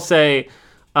I will say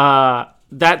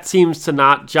that seems to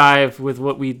not jive with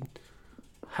what we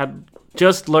had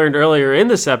just learned earlier in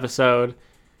this episode,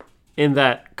 in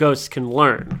that ghosts can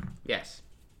learn. Yes.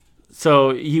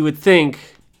 So you would think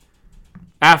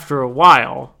after a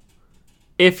while,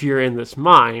 if you're in this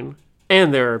mine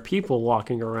and there are people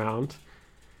walking around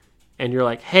and you're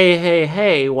like,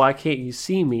 hey, why can't you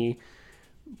see me?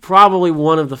 Probably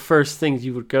one of the first things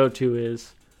you would go to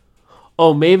is,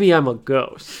 oh, maybe I'm a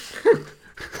ghost.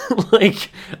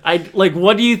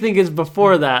 What do you think is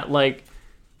before that? Like,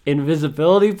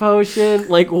 invisibility potion?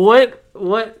 Like, what,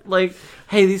 like,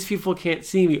 hey, these people can't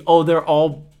see me. Oh, they're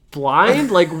all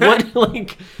blind? Like, what?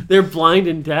 Like, they're blind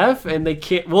and deaf and they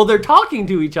can't, well, they're talking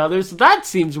to each other, so that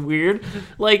seems weird.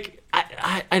 Like,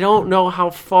 I don't know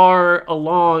how far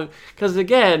along, because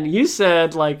again, you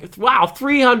said, like, wow,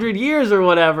 300 years or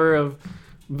whatever of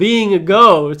being a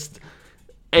ghost,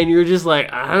 and you're just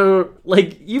like, I don't,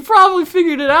 like, you probably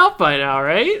figured it out by now,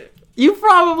 right? You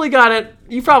probably got it,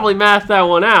 you probably mathed that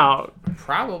one out.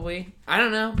 Probably. I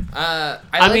don't know.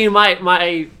 I mean,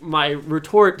 my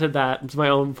retort to that, to my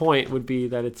own point, would be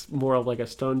that it's more of like a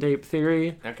stone tape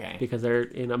theory. Okay. Because they're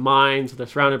in a mine, so they're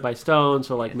surrounded by stone,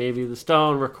 so like maybe the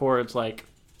stone records like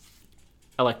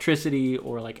electricity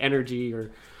or like energy,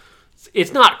 or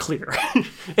it's not clear.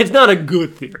 It's not a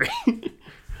good theory.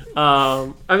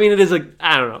 I mean, it is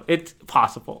I don't know. It's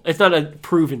possible. It's not a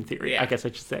proven theory, Yeah. I guess I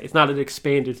should say. It's not an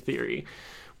expanded theory.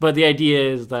 But the idea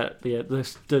is that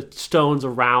the stones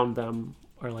around them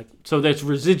are like, so that's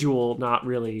residual, not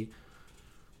really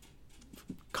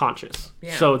conscious.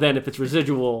 Yeah. So then if it's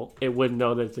residual, it wouldn't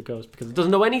know that it's a ghost because it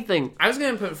doesn't know anything. I was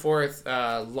going to put forth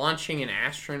launching an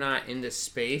astronaut into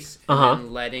space and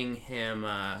then letting him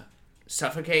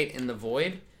suffocate in the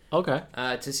void. Okay.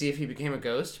 To see if he became a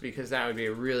ghost, because that would be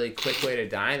a really quick way to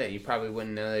die that you probably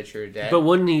wouldn't know that you're dead. But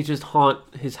wouldn't he just haunt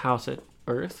his house at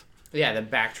Earth? Yeah, the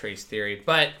backtrace theory.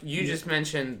 But you just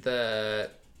mentioned the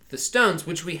stones,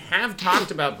 which we have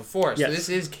talked about before. So Yes. this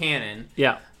is canon.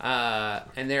 Yeah.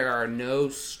 And there are no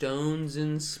stones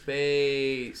in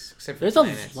space except for There's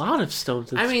planets. a lot of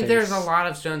stones in space. I mean, there's a lot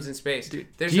of stones in space. Do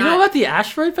you know about the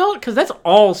asteroid belt? Because that's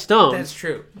all stones. That's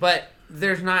true. But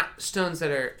there's not stones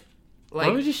that are like...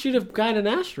 Why would you shoot a guy in an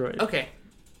asteroid? Okay.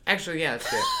 Actually, yeah, that's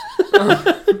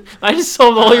true. I just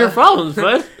solved all your problems,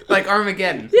 bud. Like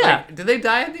Armageddon. Yeah. Like, did they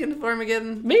die at the end of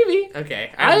Armageddon? Maybe.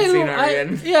 Okay. I haven't seen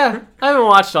Armageddon. I haven't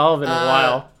watched all of it in a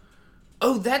while.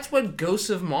 Oh, that's what Ghosts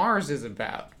of Mars is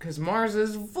about. Because Mars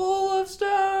is full of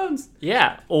stones.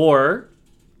 Yeah. Or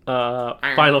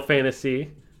Final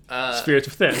Fantasy Spirits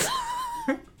Within.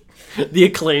 The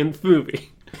acclaimed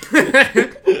movie.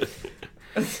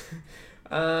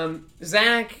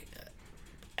 Zach,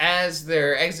 as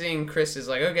they're exiting, Chris is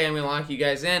like, okay, I'm going to lock you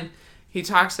guys in. He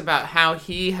talks about how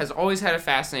he has always had a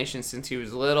fascination since he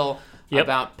was little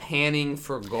about panning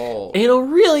for gold. In a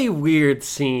really weird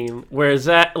scene where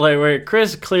where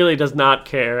Chris clearly does not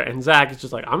care, and Zach is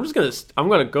just like, I'm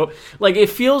gonna go. Like, it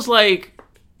feels like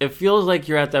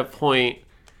you're at that point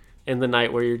in the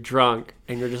night where you're drunk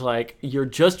and you're just like, you're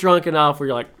just drunk enough where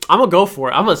you're like, I'm gonna go for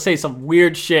it. I'm gonna say some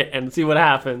weird shit and see what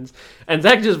happens. And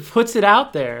Zach just puts it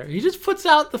out there. He just puts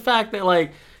out the fact that,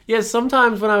 like, Yeah,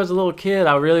 sometimes when I was a little kid,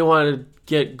 I really wanted to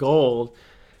get gold.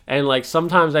 And, like,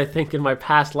 sometimes I think in my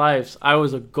past lives, I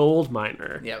was a gold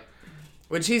miner. Yep.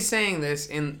 Which he's saying this,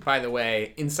 by the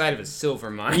way, inside of a silver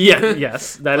mine. Yeah,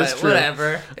 yes, that is true.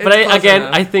 Whatever. But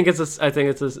I think it's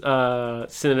a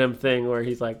synonym thing where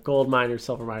he's like gold miner,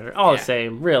 silver miner, all the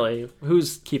same. Really,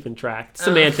 who's keeping track?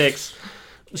 Semantics.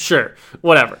 Sure,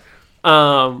 whatever.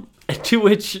 To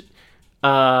which,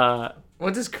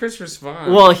 what does Chris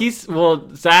respond?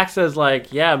 Well, Zach says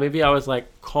like, yeah, maybe I was like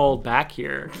called back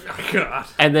here. Oh, God.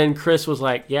 And then Chris was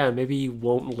like, yeah, maybe you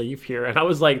won't leave here. And I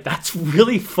was like, that's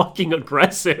really fucking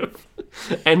aggressive.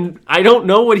 And I don't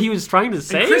know what he was trying to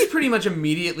say. And Chris pretty much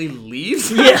immediately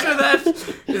leaves after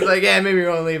that. He's like, yeah, maybe you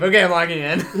won't leave. Okay, I'm locking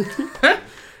in.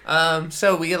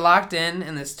 So we get locked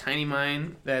in this tiny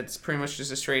mine that's pretty much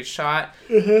just a straight shot.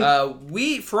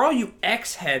 For all you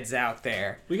X heads out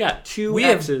there, we got two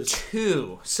X's. X's. Have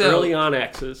two. So early on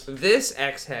X's. This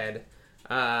X head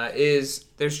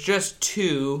there's just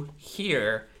two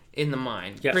here in the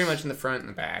mine. Yes. Pretty much in the front and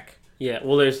the back. Yeah,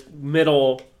 well, there's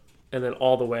middle and then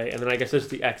all the way. And then I guess there's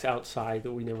the X outside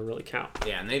that we never really count.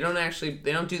 Yeah, and they don't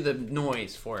do the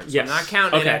noise for it. So yes. I'm not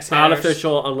counting it X it's not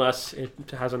official unless it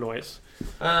has a noise.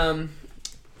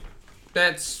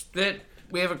 That's it.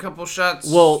 We have a couple shots.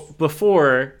 Well,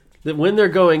 before when they're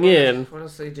going in, what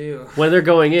else they do? When they're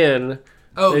going in,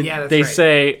 they right.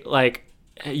 say like,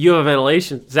 you have a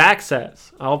ventilation. Zach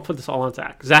says, I'll put this all on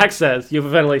Zach. Zach says you have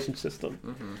a ventilation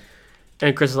system,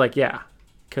 and Chris is like, yeah,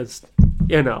 because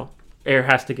air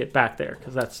has to get back there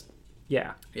because that's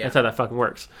how that fucking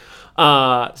works.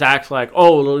 Zach's like,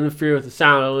 oh, it'll interfere with the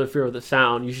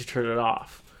sound. You should turn it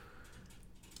off.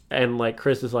 And like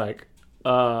Chris is like,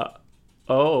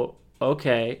 oh,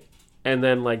 okay. And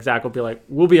then like Zach will be like,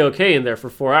 we'll be okay in there for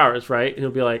 4 hours, right? And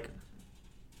he'll be like,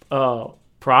 oh,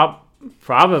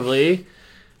 probably.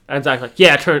 And Zach's like,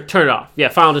 yeah, turn it off. Yeah,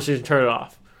 final decision, turn it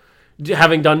off.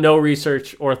 Having done no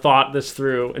research or thought this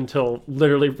through until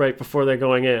literally right before they're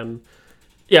going in.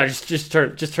 Yeah, just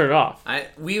turn it off. When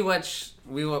we watch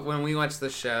the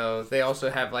show, they also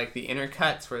have like the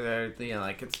intercuts where they're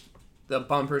like it's the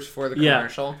bumpers for the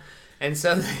commercial. And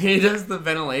so he does the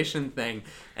ventilation thing,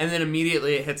 and then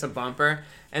immediately it hits a bumper,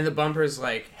 and the bumper's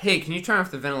like, hey, can you turn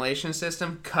off the ventilation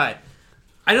system? Cut.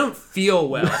 I don't feel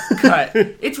well. Cut.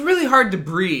 It's really hard to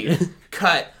breathe.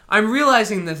 Cut. I'm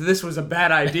realizing that this was a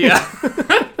bad idea.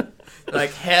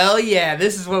 Like, hell yeah,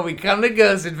 this is what we come to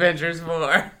Ghost Adventures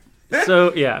for.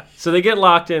 So they get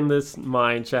locked in this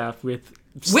mine shaft with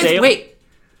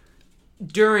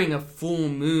during a full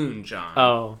moon, John.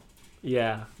 Oh,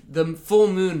 yeah. The full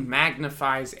moon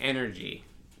magnifies energy.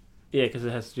 Yeah, because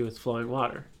it has to do with flowing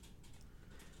water.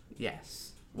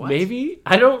 Yes. What? Maybe?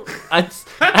 I don't...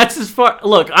 That's as far...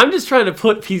 Look, I'm just trying to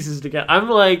put pieces together. I'm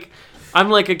like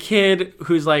a kid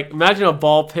who's like, imagine a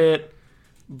ball pit,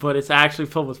 but it's actually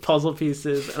filled with puzzle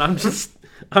pieces, and I'm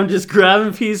just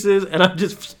grabbing pieces, and I'm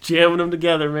just jamming them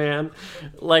together, man.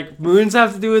 Like, moons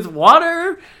have to do with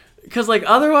water? Because, like,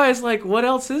 otherwise, like, what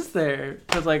else is there?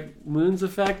 Because, like, moons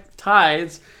affect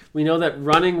tides. We know that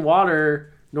running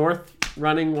water...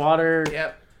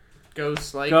 Yep.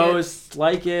 Ghosts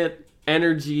like it.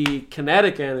 Energy,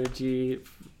 kinetic energy.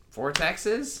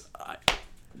 Vortexes?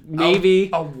 Maybe.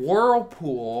 A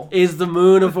whirlpool. Is the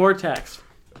moon a vortex?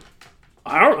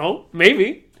 I don't know.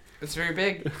 Maybe. It's very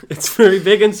big. It's very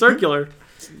big and circular.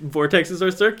 Vortexes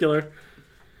are circular.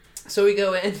 So we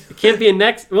go in. It can't be a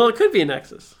nexus. Well, it could be a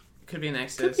nexus. Could be a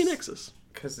nexus. Could be a nexus.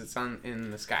 Because it's in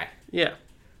the sky. Yeah.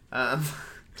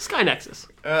 Sky nexus.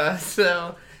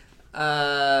 So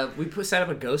we set up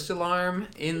a ghost alarm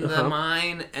in the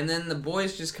mine, and then the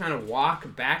boys just kind of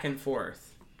walk back and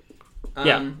forth.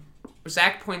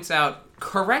 Zach points out,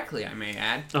 correctly I may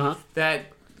add, that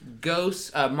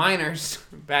miners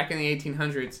back in the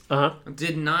 1800s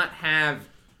did not have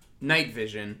night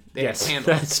vision. They had candles.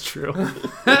 That's true.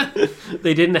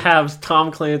 They didn't have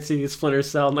Tom Clancy's Splinter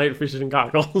Cell night vision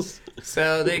goggles.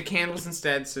 So they had candles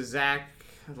instead, so Zach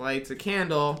lights a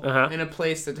candle in a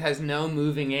place that has no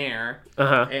moving air,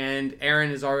 and Aaron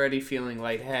is already feeling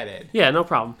lightheaded. Yeah, no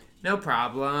problem. No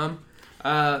problem.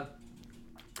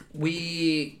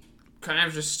 We kind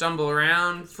of just stumble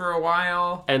around for a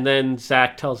while. And then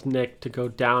Zach tells Nick to go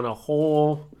down a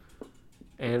hole,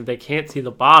 and they can't see the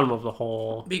bottom of the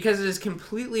hole. Because it is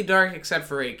completely dark except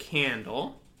for a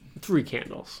candle. 3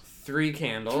 candles. 3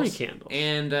 candles.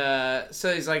 And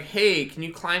so he's like, hey, can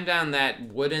you climb down that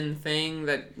wooden thing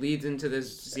that leads into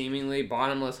this seemingly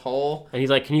bottomless hole? And he's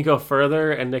like, can you go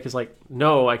further? And Nick is like,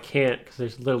 no, I can't, because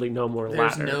there's literally no more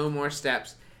ladder. There's no more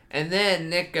steps. And then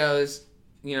Nick goes,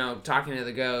 talking to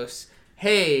the ghost,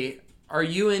 hey, are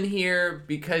you in here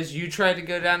because you tried to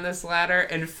go down this ladder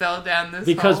and fell down this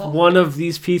Because hole? one of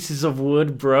these pieces of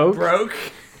wood broke? Broke?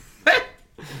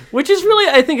 Which is really,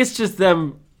 I think it's just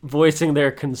them voicing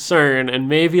their concern, and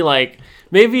maybe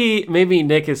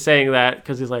Nick is saying that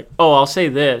because he's like, oh, I'll say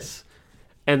this,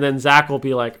 and then Zach will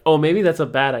be like, oh, maybe that's a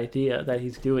bad idea that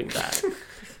he's doing that.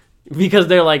 Because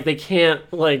they're like, they can't,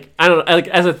 like, I don't know, like,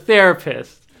 as a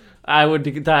therapist, I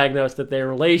would diagnose that their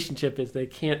relationship is they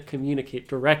can't communicate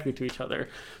directly to each other.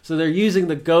 So they're using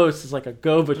the ghost as like a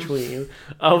go-between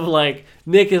of like,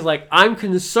 Nick is like, I'm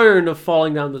concerned of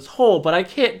falling down this hole, but I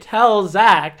can't tell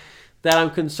Zach that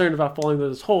I'm concerned about falling down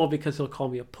this hole because he'll call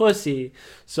me a pussy.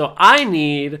 So I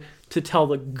need to tell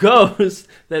the ghost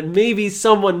that maybe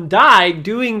someone died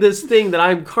doing this thing that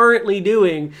I'm currently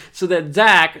doing so that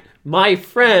Zach, my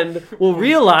friend, will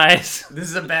realize This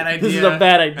is a bad idea. this is a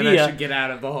bad idea. And I should get out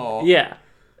of the hole. Yeah.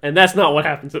 And that's not what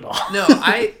happens at all. No,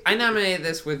 I nominated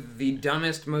this with the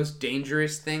dumbest, most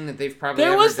dangerous thing that they've probably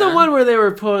There ever was the done. one where they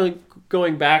were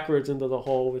going backwards into the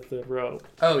hole with the rope.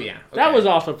 Oh, yeah. Okay. That was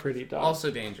also pretty dumb.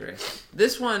 also dangerous.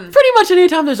 This one... Pretty much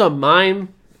anytime there's a mine,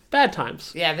 bad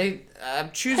times. Yeah, they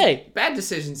choose bad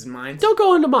decisions in mind. Don't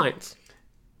go into mines.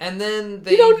 And then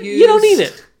they You don't need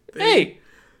it. Hey,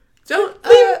 Don't...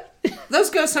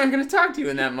 those ghosts aren't going to talk to you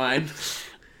in that mine.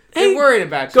 hey, They're worried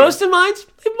about you. ghosts in mines,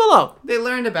 leave them alone. They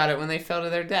learned about it when they fell to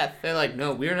their death. They're like,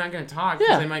 no, we're not going to talk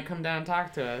because Yeah. they might come down and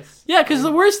talk to us. Yeah, because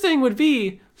the worst thing would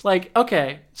be like,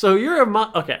 okay, so you're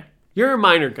a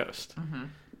minor ghost,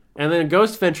 and then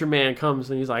Ghost Venture Man comes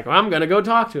and he's like, well, I'm gonna go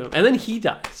talk to him, and then he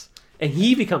dies and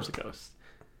he becomes a ghost.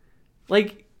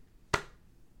 Like,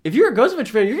 if you're a Ghost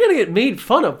Venture Man, you're gonna get made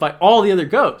fun of by all the other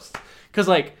ghosts because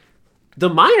like the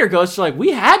minor ghosts are like, we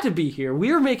had to be here,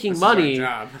 we were making money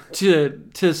Job.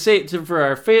 to say for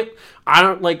our fam. I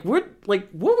don't like what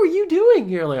were you doing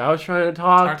here? Like, I was trying to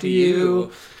talk to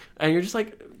you, and you're just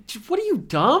like, what are you,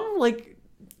 dumb? Like,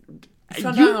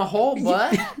 Fell down a hole,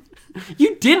 bud.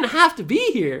 you didn't have to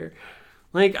be here.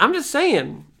 Like, I'm just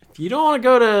saying, if you don't want to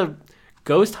go to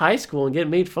Ghost High School and get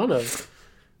made fun of,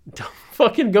 don't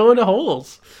fucking go into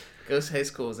holes. Ghost High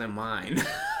School is in mine.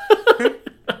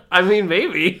 I mean,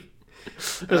 maybe.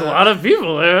 There's a lot of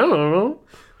people there. I don't know.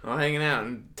 All hanging out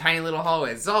in tiny little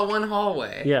hallways. It's all one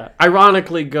hallway. Yeah.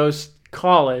 Ironically, Ghost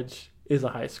College is a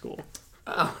high school.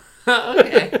 Oh,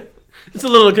 okay. It's a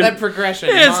little... That progression.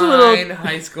 Yeah, it's Mine, a little...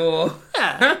 high school.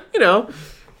 Yeah, you know.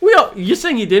 You're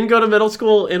saying you didn't go to middle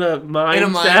school in a mine In a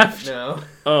mine? shaft? No.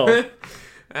 Oh.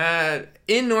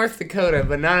 In North Dakota,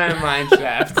 but not in a mine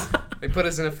shaft. They put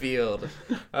us in a field.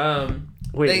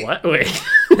 Wait, what? Wait.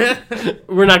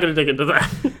 We're not going to dig into that.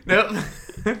 Nope.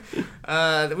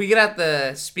 We get out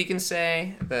the speak and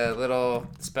say, the little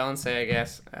spell and say, I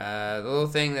guess. The little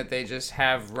thing that they just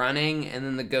have running, and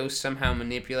then the ghosts somehow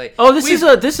manipulate. Oh, this is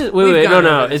wait, gone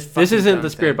no. over this This fucking isn't dumb the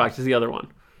spirit thing. box. It's the other one.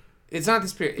 It's not the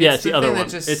spirit. Yeah, it's the other thing one.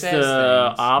 That just It's says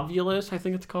the things. Ovulus, I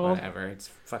think it's called. Whatever. It's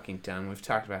fucking dumb. We've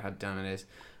talked about how dumb it is.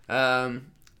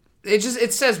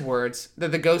 It says words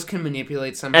that the ghost can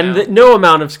manipulate somehow. And no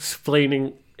amount of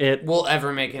explaining it will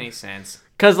ever make any sense.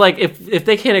 Because, like, if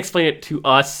they can't explain it to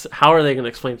us, how are they going to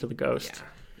explain it to the ghost?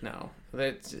 Yeah, no.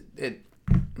 It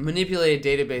manipulate a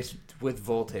database with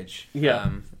voltage. Yeah.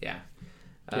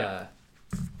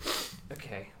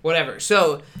 Okay, whatever.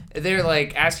 So they're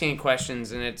like asking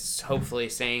questions, and it's hopefully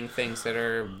saying things that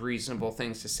are reasonable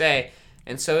things to say.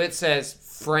 And so it says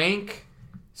Frank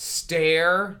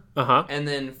stare and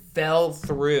then fell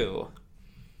through.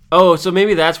 Oh, so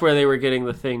maybe that's where they were getting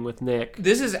the thing with Nick.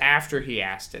 This is after he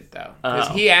asked it, though. Because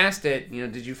he asked it,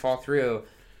 did you fall through?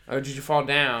 Or did you fall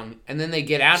down? And then they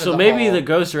get out of the hole. So maybe the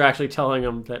ghosts are actually telling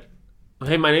him that,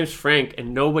 hey, my name's Frank,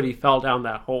 and nobody fell down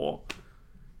that hole.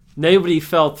 Nobody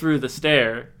fell through the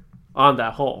stair on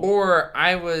that hole. Or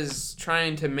I was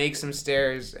trying to make some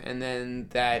stairs, and then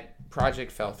that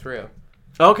project fell through.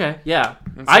 Okay, yeah.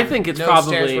 So I think it's no probably...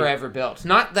 stairs were ever built.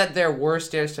 Not that there were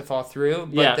stairs to fall through,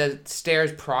 but the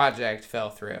stairs project fell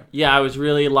through. Yeah, I was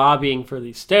really lobbying for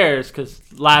these stairs because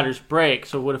ladders break.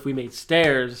 So what if we made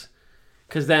stairs?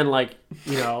 Because then,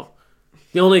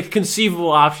 the only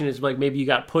conceivable option is maybe you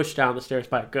got pushed down the stairs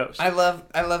by a ghost. I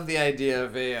love the idea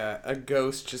of a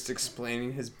ghost just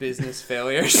explaining his business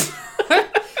failures.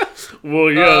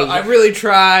 Well, yeah. I really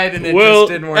tried, and it just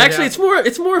didn't work. Actually, it's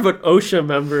more of an OSHA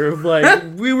member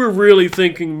of we were really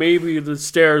thinking maybe the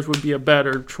stairs would be a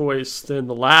better choice than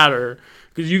the ladder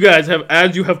because you guys have,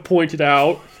 as you have pointed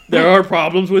out, there are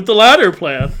problems with the ladder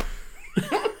plan.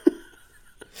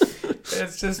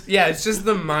 It's just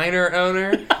the minor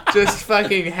owner just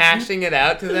fucking hashing it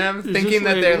out to them, thinking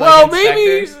that they're well, like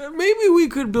inspectors. maybe we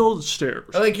could build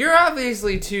stairs. Like, you're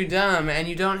obviously too dumb and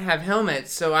you don't have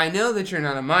helmets, so I know that you're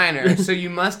not a miner, so you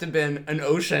must have been an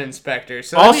OSHA inspector.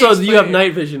 So also, you have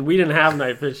night vision. We didn't have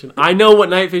night vision. I know what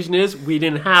night vision is. We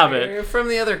didn't have it. You're from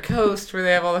the other coast where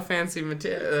they have all the fancy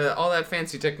all that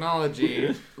fancy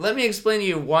technology. Let me explain to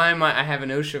you why I have an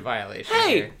OSHA violation.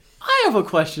 Hey, here. I have a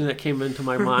question that came into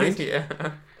my mind. Yeah.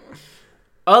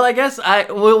 Well, I guess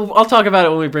I'll talk about it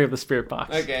when we bring up the spirit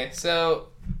box. Okay, so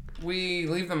we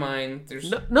leave the mine.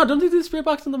 There's no, don't they do the spirit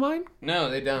box in the mine? No,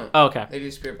 they don't. Oh, okay. They do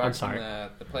spirit box I'm in sorry.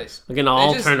 the place. Again,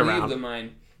 all they turned just around. leave the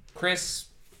mine. Chris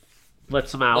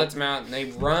Lets them out. and they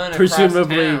run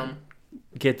Presumably across town.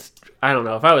 Gets. I don't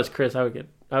know. If I was Chris, I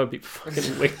would be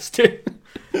fucking wasted.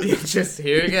 Just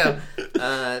here we go.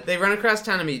 They run across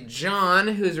town to meet John,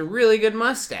 who has a really good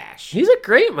mustache. He's a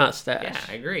great mustache. Yeah,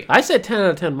 I agree. I said 10 out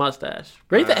of 10 mustache.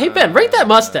 Rate that. Hey Ben, rate that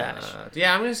mustache.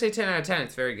 Yeah, I'm gonna say 10 out of 10.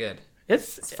 It's very good.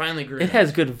 It's finally groomed. It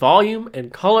has good volume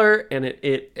and color, and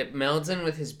it melds in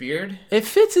with his beard. It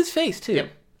fits his face too.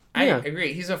 Yep. I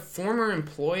agree. He's a former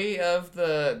employee of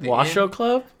the Washoe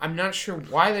Club. I'm not sure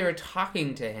why they were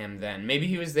talking to him then. Maybe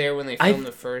he was there when they filmed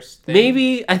the first thing.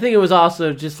 Maybe, I think it was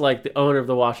also just like the owner of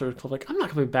the Washoe Club. Like, I'm not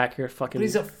coming back here fucking... But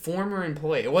he's a former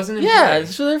employee. It wasn't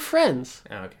so they're friends.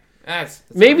 Oh, okay. That's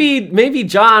maybe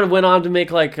John went on to make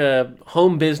like a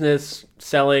home business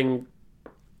selling...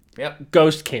 Yep.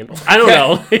 Ghost candles. I don't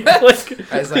know.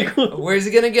 I was like, where's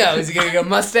he gonna go? Is he gonna go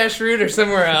mustache route or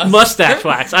somewhere else? Mustache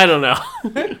wax. I don't know.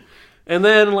 And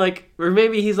then or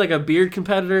maybe he's like a beard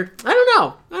competitor.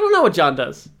 I don't know what John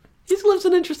does. He lives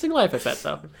an interesting life, I bet,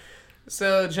 though.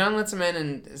 So John lets him in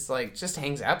and is like, just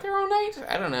hangs out there all night?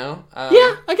 I don't know.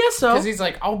 Yeah, I guess so. Because he's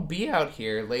like, I'll be out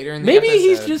here later in the maybe episode.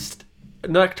 He's just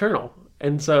nocturnal.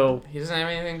 And so he doesn't have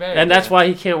anything better. And that's why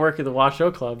he can't work at the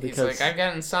Washoe Club. Because he's like, I've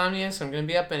got insomnia, so I'm going to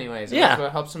be up anyways. Yeah. I'll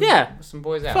help some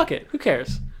boys out. Fuck it. Who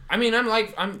cares? I mean,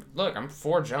 I'm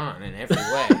for John in every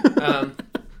way.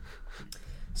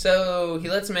 So he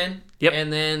lets him in. Yep.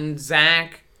 And then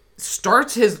Zach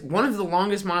starts one of the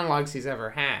longest monologues he's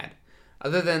ever had.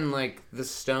 Other than like the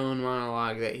stone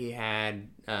monologue that he had.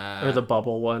 Or the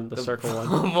bubble one, the circle one.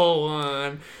 Bubble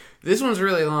one. This one's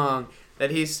really long. That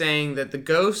he's saying that the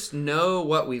ghosts know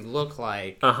what we look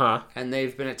like. Uh-huh. And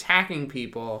they've been attacking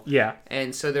people. Yeah.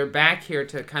 And so they're back here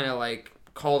to kind of like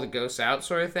call the ghosts out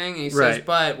sort of thing. And he says,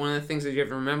 but one of the things that you have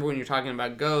to remember when you're talking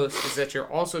about ghosts is that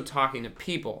you're also talking to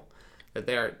people. That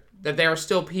they are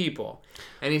still people.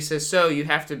 And he says, so you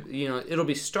have to, it'll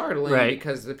be startling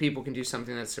because the people can do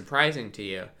something that's surprising to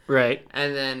you. Right.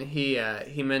 And then he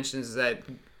mentions that,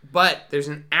 but there's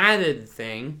an added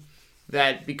thing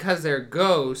that because they're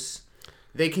ghosts,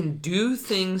 they can do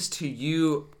things to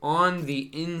you on the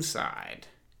inside,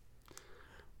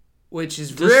 which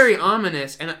is very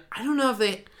ominous. And I don't know if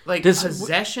they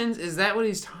possessions. Is that what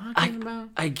he's talking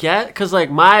about? I get because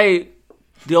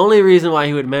the only reason why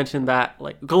he would mention that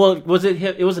was it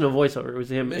him? It wasn't a voiceover. It was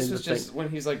him. This in was the just thing. when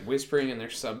he's like whispering in their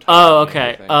subtitles. Oh,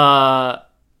 okay. I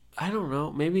don't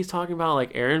know. Maybe he's talking about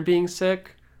like Aaron being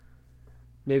sick.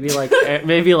 Maybe Aaron.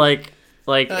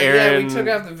 Yeah, we took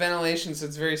out the ventilation, so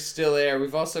it's very still air.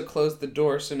 We've also closed the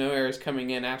door, so no air is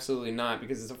coming in. Absolutely not,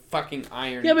 because it's a fucking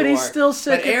iron door. Yeah, but he's still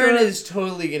sick. But Aaron is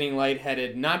totally getting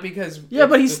lightheaded, not because... Yeah,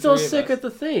 but he's still sick at the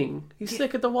thing. He's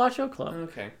sick at the Washoe Club.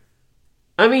 Okay.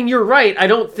 I mean, you're right. I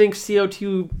don't think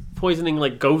CO2 poisoning,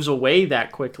 goes away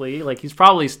that quickly. He's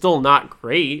probably still not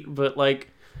great, but,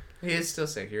 He is still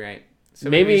sick, you're right. So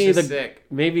maybe he's just sick.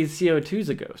 Maybe CO2's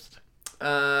a ghost.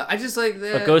 I just like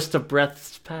that... A ghost of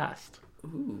breaths past.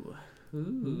 Ooh.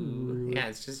 Yeah,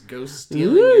 it's just ghosts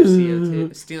stealing your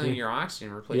CO2, stealing your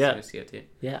oxygen, replacing it with CO2.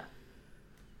 Yeah.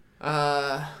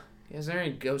 Is there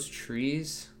any ghost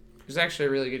trees? There's actually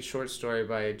a really good short story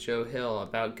by Joe Hill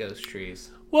about ghost trees.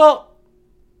 Well,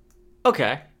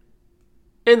 okay.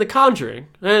 In The Conjuring,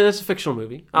 that's a fictional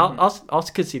movie. I'll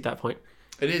concede that point.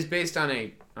 It is based on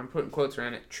I'm putting quotes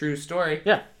around it, true story.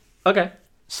 Yeah. Okay.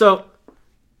 So,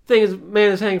 thing is,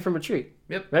 man is hanging from a tree.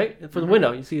 Yep. Right? From the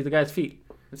window, you see the guy's feet.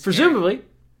 That's presumably,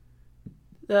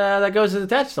 that ghost is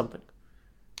attached to something.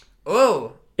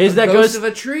 Oh! Is that ghost of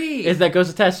a tree? Is that ghost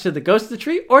attached to the ghost of the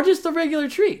tree, or just the regular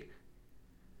tree?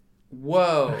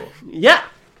 Whoa! Yeah.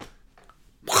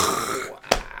 Wow.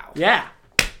 Yeah.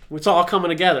 It's all coming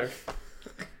together.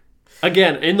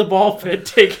 Again, in the ball pit,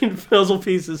 taking puzzle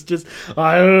pieces. Just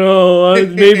I don't know.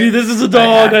 Maybe this is a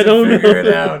dog. I don't figure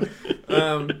know. It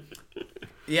out.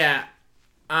 Yeah.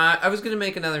 I was going to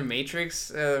make another Matrix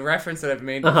reference that I've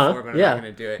made before, but I'm not going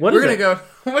to do it. We're going to go...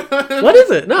 What is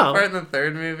it? No. Part in the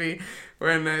third movie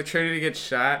when Trinity gets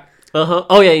shot.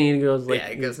 Oh yeah, he goes like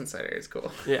he goes inside her. It's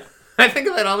cool. yeah. I think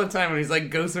of that all the time when he's like,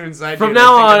 goes inside. From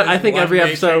now on, I think every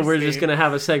episode we're just gonna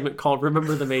have a segment called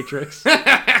 "Remember the Matrix,"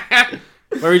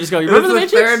 where we just go, "You remember the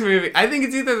Matrix?" Third movie. I think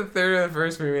it's either the third or the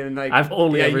first movie, and like I've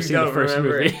only ever seen the first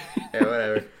movie.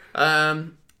 Yeah,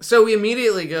 whatever. So we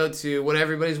immediately go to what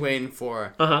everybody's waiting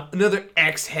for. Another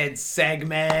X-Head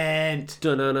segment.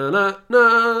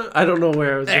 Da-na-na-na-na. I don't know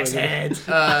where I was X-Heads.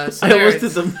 So I almost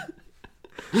did them.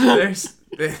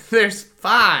 There's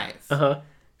 5.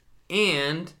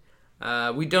 And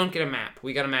we don't get a map.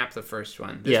 We got to map the first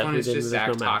one. This one is just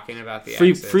Zach talking about the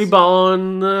X's. Free ball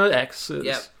on the X's.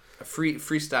 Yep.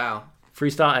 Freestyle.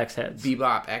 Freestyle X-Heads.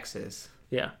 Bebop X's.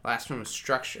 Yeah. Last one was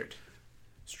structured.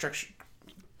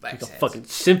 Like a fucking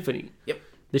symphony. Yep.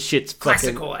 This shit's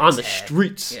classical fucking on the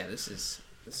streets. Yeah, this is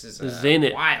in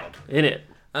it. Wild. In it.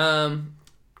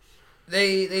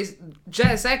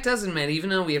 Zach does admit,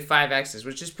 even though we have 5 X's,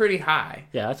 which is pretty high.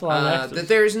 Yeah, that's a lot of X's. That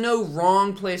there is no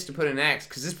wrong place to put an X,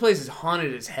 because this place is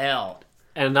haunted as hell.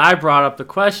 And I brought up the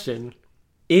question,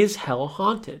 is hell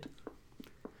haunted?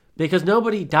 Because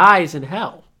nobody dies in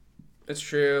hell. That's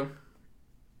true.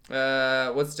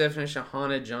 What's the definition of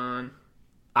haunted, John?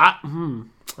 I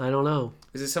don't know.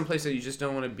 Is it someplace that you just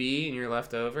don't want to be and you're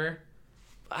left over?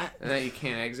 And that you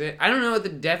can't exit? I don't know what the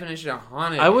definition of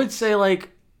haunted is. I would say I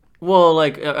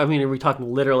mean, are we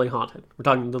talking literally haunted? We're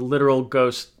talking the literal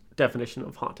ghost definition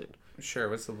of haunted. Sure,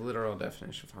 what's the literal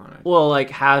definition of haunted? Well, like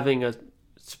having a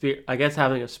spirit, I guess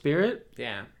having a spirit?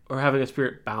 Yeah. Or having a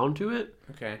spirit bound to it?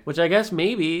 Okay. Which I guess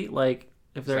maybe, like,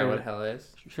 if they're... Is that what hell is?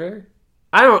 Sure.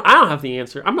 I don't have the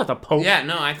answer. I'm not the Pope. Yeah,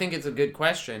 no, I think it's a good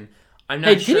question. I'm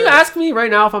not sure. Can you ask me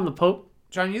right now if I'm the Pope?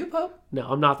 John, you the Pope? No,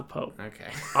 I'm not the Pope. Okay.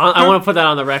 I want to put that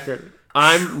on the record.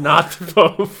 I'm not the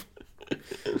Pope.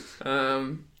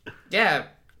 Yeah,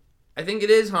 I think it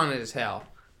is haunted as hell.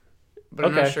 But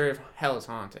I'm not sure if hell is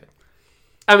haunted.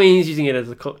 I mean, he's using it as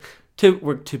a...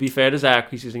 To be fair to Zach,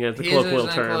 he's using it as a colloquial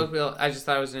term. Colloquial. I just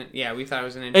thought it was we thought it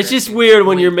was an interesting... It's just weird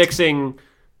when you're mixing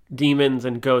demons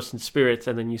and ghosts and spirits,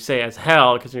 and then you say as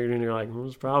hell, because you're like, well,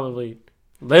 it's probably...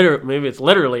 maybe it's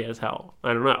literally as hell.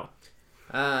 I don't know.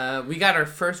 We got an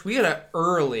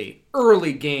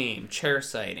early game chair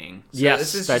sighting. So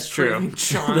yes, that's true.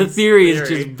 The theory is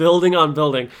just building on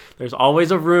building. There's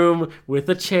always a room with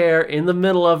a chair in the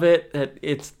middle of it. And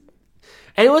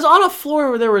it was on a floor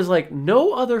where there was like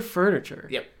no other furniture.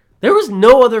 Yep. There was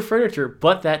no other furniture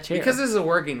but that chair. Because this is a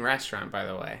working restaurant, by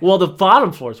the way. Well, the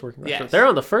bottom floor is working restaurant. Yes.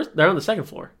 They're on the second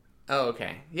floor. Oh,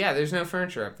 okay. Yeah, there's no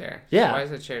furniture up there. Yeah. So why is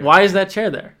that chair there? Why is that chair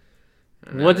there?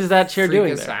 What is that chair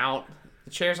doing there? Out.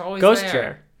 The chair's always Ghost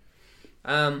there.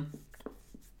 chair.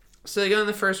 So they go in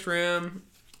the first room.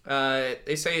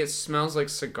 They say it smells like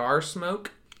cigar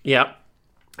smoke. Yep.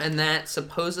 And that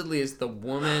supposedly is the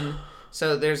woman.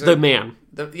 So there's the man.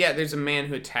 There's a man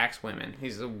who attacks women.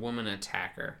 He's a woman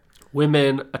attacker.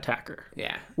 Women attacker.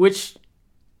 Yeah. Which,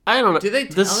 I don't know. Did they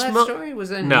tell that story? Was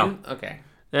that no? New? Okay.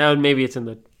 Maybe it's in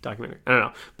the documentary. I don't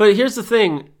know. But here's the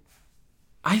thing.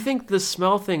 I think the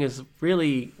smell thing is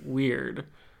really weird.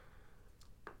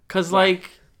 Because, it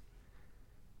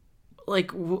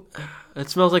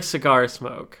smells like cigar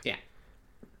smoke. Yeah.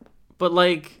 But,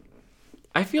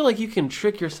 I feel like you can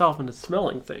trick yourself into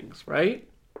smelling things, right?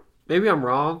 Maybe I'm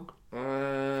wrong.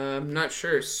 I'm not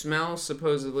sure. Smell,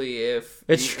 supposedly, if...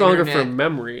 It's stronger for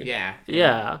memory. Yeah.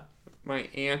 Yeah. My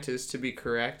aunt is to be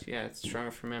correct. Yeah, it's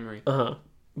stronger for memory. Uh-huh.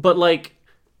 But,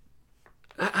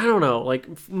 I don't know.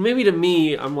 Maybe to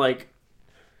me, I'm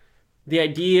the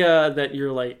idea that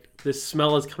you're this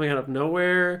smell is coming out of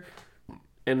nowhere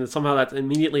and somehow that's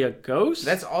immediately a ghost.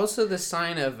 That's also the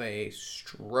sign of a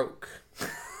stroke.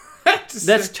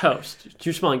 That's toast.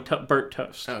 You're smelling burnt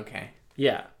toast. Okay.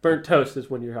 Yeah. Burnt toast is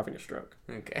when you're having a stroke.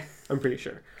 Okay. I'm pretty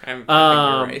sure. I think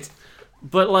you're right.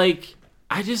 But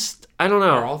I don't know.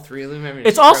 Are all three of them having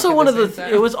it's also one of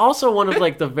it was also one of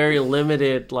the very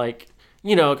limited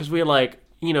because we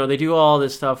they do all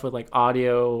this stuff with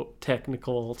audio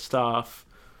technical stuff,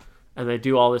 and they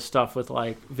do all this stuff with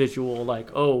visual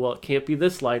oh well, it can't be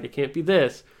this light, it can't be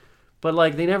this,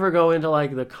 but they never go into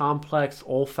the complex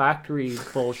olfactory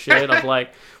bullshit of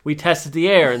we tested the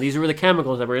air and these were the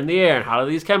chemicals that were in the air and how do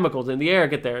these chemicals in the air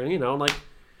get there, and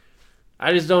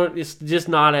I just don't. It's just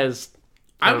not as.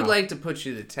 I would like to put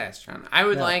you to the test, John. I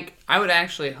would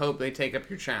actually hope they take up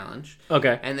your challenge.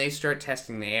 Okay. And they start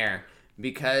testing the air,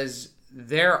 because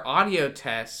their audio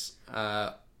tests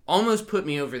almost put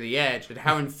me over the edge at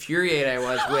how infuriated I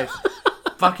was with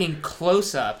fucking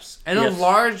close-ups. And yes.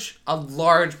 a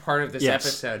large part of this yes.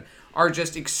 episode are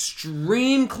just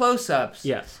extreme close-ups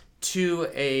yes. to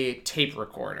a tape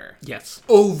recorder. Yes.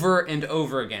 Over and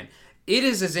over again. It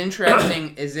is as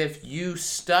interesting as if you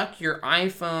stuck your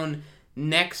iPhone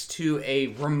next to a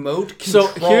remote control.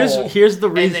 So here's the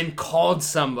reason, and then called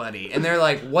somebody, and they're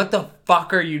like, "What the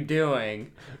fuck are you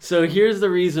doing?" So here's the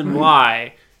reason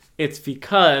why. It's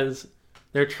because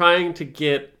they're trying to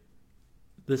get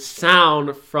the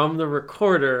sound from the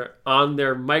recorder on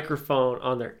their microphone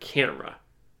on their camera.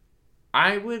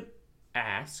 I would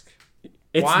ask,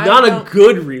 it's not a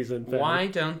good reason. Ben. Why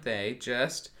don't they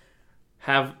just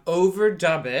have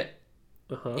overdub it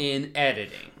in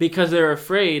editing? Because they're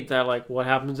afraid that, like, what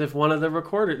happens if one of the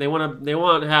recorders, they want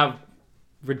to have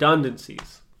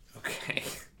redundancies. Okay.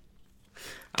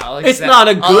 It's not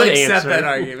a good answer. I'll accept that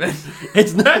argument.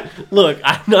 It's not. Look,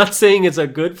 I'm not saying it's a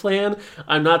good plan.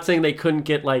 I'm not saying they couldn't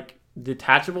get, like,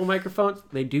 detachable microphones.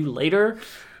 They do later,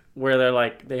 where they're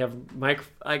like they have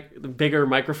bigger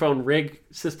microphone rig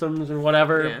systems or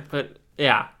whatever. Yeah. But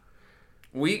yeah,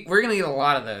 we're gonna get a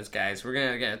lot of those, guys. We're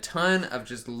gonna get a ton of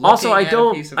just looking also, at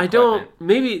a piece of equipment.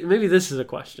 Maybe this is a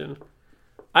question.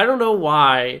 I don't know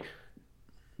why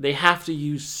they have to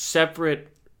use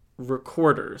separate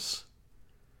recorders.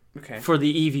 Okay. For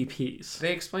the EVPs.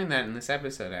 They explained that in this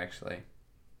episode, actually.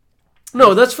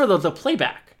 No, that's for the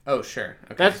playback. Oh, sure.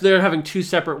 Okay. They're having two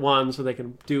separate ones so they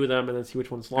can do them and then see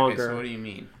which one's longer. Okay, so what do you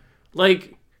mean?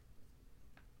 Like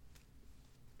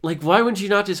why wouldn't you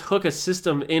not just hook a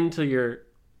system into your,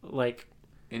 like...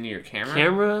 Into your camera?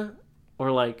 Camera?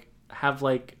 Or, like, have,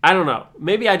 like... I don't know.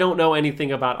 Maybe I don't know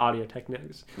anything about audio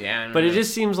techniques. Yeah, I don't But know. it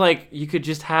just seems like you could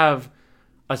just have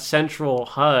a central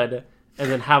HUD and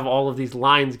then have all of these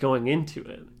lines going into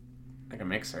it. Like a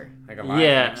mixer. Like a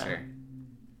live mixer.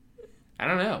 I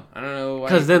don't know.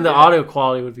 Because then the audio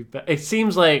quality would be better. It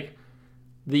seems like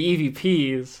the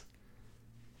EVPs,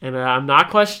 and I'm not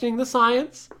questioning the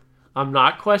science, I'm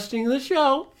not questioning the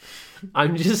show,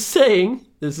 I'm just saying,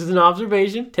 this is an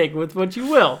observation, take it with what you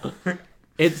will.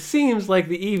 It seems like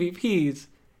the EVPs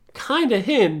kind of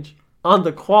hinge on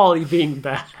the quality being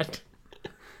bad.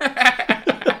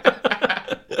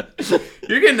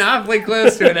 You're getting awfully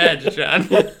close to an edge, John.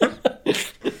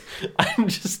 I'm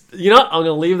just, I'm going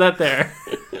to leave that there.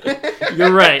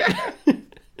 You're right.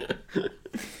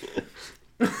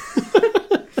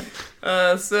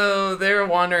 So they were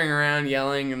wandering around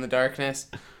yelling in the darkness.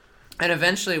 And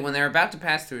eventually, when they're about to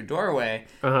pass through a doorway,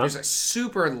 there's a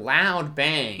super loud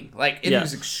bang. Like, it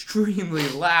was extremely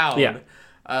loud. Yeah.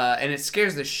 And it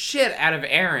scares the shit out of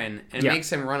Aaron and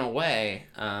makes him run away.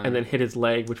 And then hit his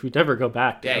leg, which we never go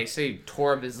back to. Yeah, you see he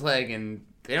tore up his leg, and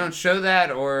they don't show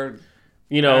that, or...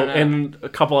 and a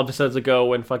couple episodes ago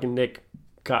when fucking Nick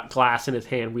got glass in his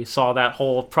hand, we saw that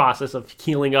whole process of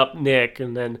healing up Nick,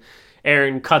 and then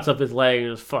Aaron cuts up his leg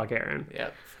and just, fuck Aaron.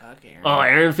 Yep, fuck Aaron. Oh,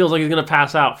 Aaron feels like he's going to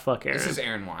pass out. Fuck Aaron. This is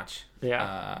Aaron Watch.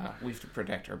 Yeah. We have to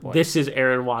protect our boy. This is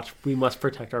Aaron Watch. We must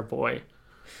protect our boy.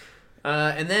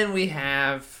 And then we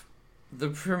have the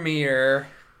premiere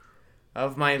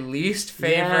of my least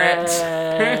favorite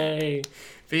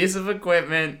piece of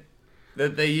equipment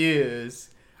that they use.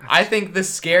 I think the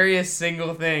scariest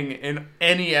single thing in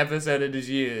any episode it is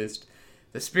used.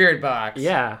 The Spirit Box.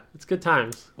 Yeah, it's good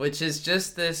times. Which is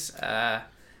just this, I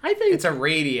think it's a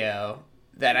radio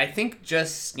that I think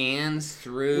just scans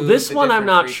through this the one I'm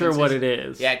different not sure what frequencies. it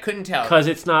is. Yeah, I couldn't tell. Because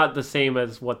it's not the same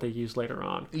as what they use later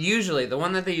on. Usually, the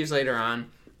one that they use later on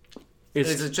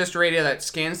is just a radio that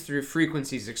scans through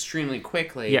frequencies extremely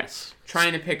quickly. Yes.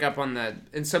 Trying to pick up on the...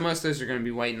 And so most of those are going to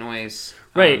be white noise.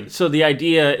 Right, so the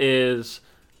idea is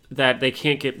that they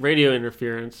can't get radio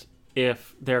interference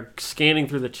if they're scanning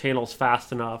through the channels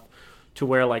fast enough to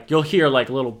where, like, you'll hear, like,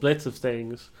 little blitz of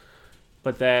things,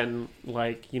 but then,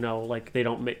 like, like, they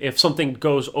don't... If something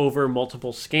goes over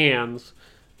multiple scans,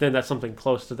 then that's something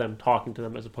close to them talking to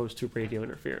them as opposed to radio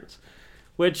interference.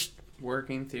 Which...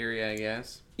 Working theory, I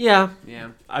guess. Yeah.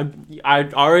 Yeah. I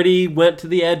already went to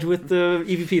the edge with the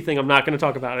EVP thing. I'm not going to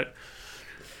talk about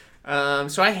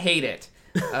it. So I hate it.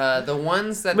 The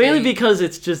ones that mainly because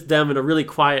it's just them in a really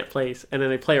quiet place, and then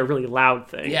they play a really loud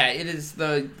thing. Yeah, it is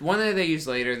the one that they use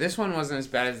later. This one wasn't as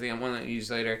bad as the one that they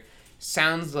used later.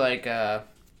 Sounds like the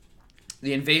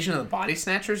Invasion of the Body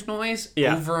Snatchers noise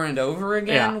over and over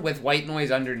again with white noise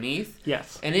underneath.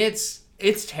 Yes. And it's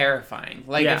terrifying.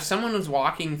 Like if someone was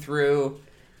walking through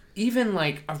even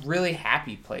like a really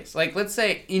happy place, like let's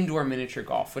say indoor miniature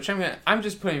golf, which I'm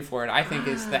just putting forward. I think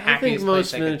is the happiest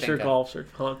place I could think of. Most miniature golfs are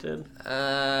haunted.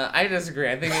 I disagree.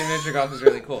 I think miniature golf is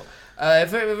really cool.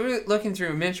 If we're looking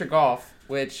through miniature golf,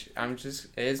 which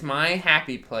is my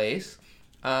happy place,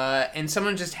 and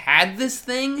someone just had this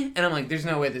thing, and I'm like, there's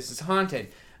no way this is haunted.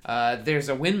 There's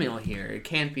a windmill here. It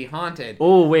can't be haunted.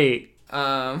 Oh wait.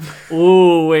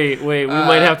 Ooh, wait. We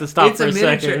might have to stop for a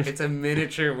second. It's a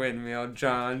miniature windmill,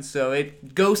 John. So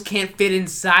ghosts can't fit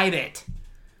inside it.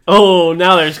 Oh,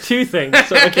 now there's two things.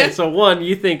 So one,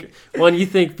 you think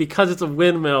because it's a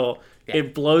windmill,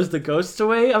 it blows the ghosts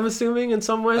away. I'm assuming in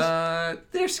some ways.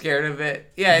 They're scared of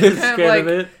it. Yeah, it's kind of like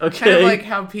okay. Kind of like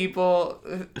how people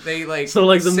they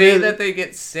say that they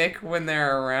get sick when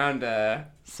they're around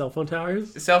cell phone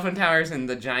towers and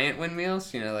the giant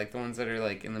windmills. Like the ones that are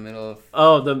like in the middle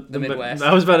of the Midwest.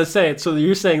 I was about to say it. So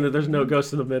you're saying that there's no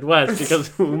ghosts in the Midwest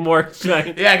because more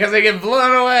giant. Yeah, because they get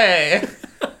blown away.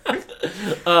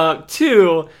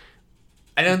 Two.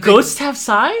 I don't think ghosts have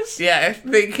size. Yeah,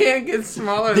 they can't get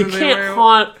smaller. They can't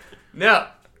haunt. No.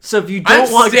 So if you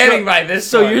don't I'm standing by this.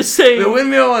 So one. You're saying the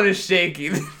windmill one is shaky.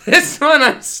 This one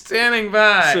I'm standing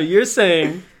by. So you're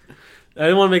saying. I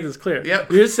didn't want to make this clear.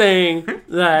 Yep. You're saying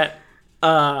that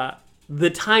the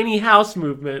tiny house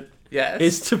movement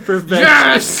is to prevent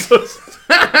ghosts.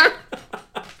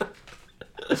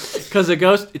 Because a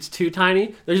ghost, it's too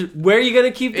tiny. Where are you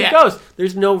going to keep the ghost?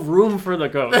 There's no room for the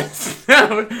ghost.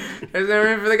 No, there's no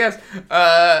room for the ghost.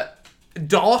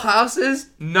 Dollhouses,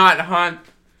 not haunted.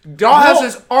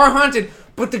 Dollhouses are haunted,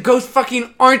 but the ghosts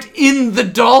fucking aren't in the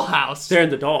dollhouse. They're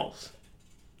in the dolls.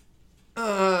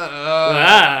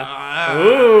 Are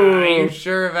you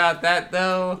sure about that,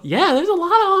 though? Yeah, there's a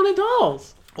lot of haunted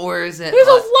dolls. Or is it... There's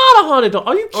a lot of haunted dolls.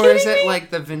 Are you kidding me? Or is it like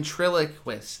the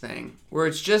ventriloquist thing, where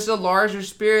it's just a larger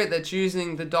spirit that's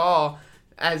using the doll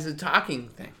as a talking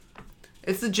thing?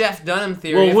 It's the Jeff Dunham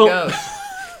theory of ghosts.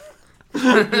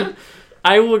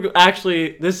 I will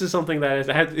actually... This is something that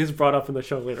is brought up in the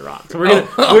show later on. So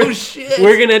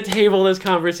we're gonna table this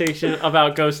conversation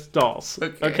about ghost dolls.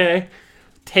 Okay?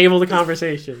 Table the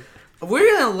conversation.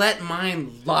 We're gonna let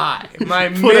mine lie. My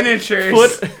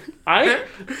miniatures. I'm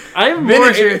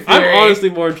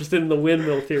honestly more interested in the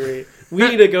windmill theory. We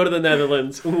need to go to the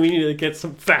Netherlands. We need to get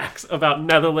some facts about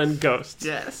Netherlands ghosts.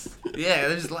 Yes. Yeah,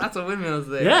 there's lots of windmills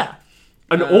there. Yeah.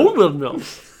 An old windmill.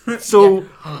 So,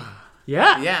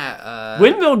 yeah.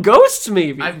 Windmill ghosts,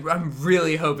 maybe. I'm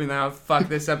really hoping that I'll fuck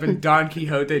this up and Don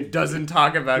Quixote doesn't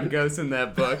talk about ghosts in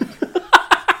that book.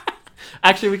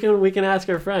 Actually, we can ask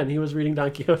our friend. He was reading Don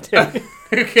Quixote.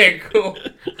 Okay, cool.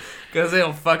 Because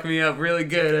it'll fuck me up really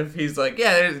good if he's like,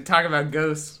 yeah, they're talking about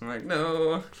ghosts. I'm like,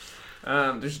 no.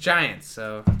 There's giants,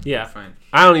 so yeah, fine.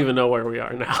 I don't even know where we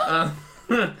are now.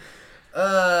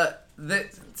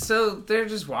 So they're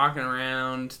just walking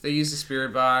around. They use the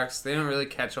spirit box. They don't really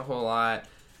catch a whole lot.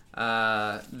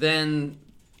 Then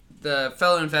the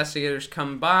fellow investigators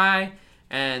come by,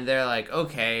 and they're like,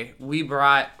 okay, we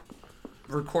brought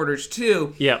recorders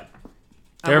too. Yep.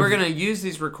 And we're going to use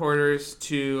these recorders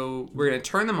we're going to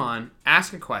turn them on,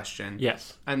 ask a question.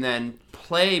 Yes. And then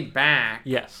play back.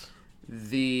 Yes.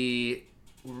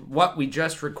 What we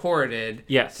just recorded.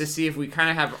 Yes. To see if we kind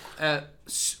of have a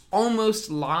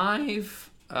almost live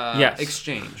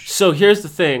exchange. So here's the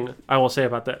thing I will say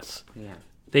about this. Yeah.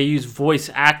 They use voice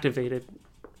activated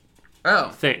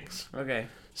things. Okay.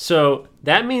 So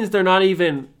that means they're not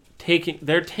even taking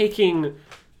the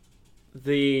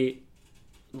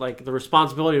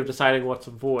responsibility of deciding what's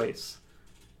a voice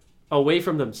away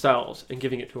from themselves and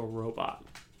giving it to a robot.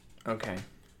 Okay.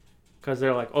 Because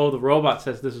they're like, oh, the robot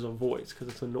says this is a voice because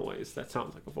it's a noise that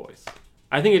sounds like a voice.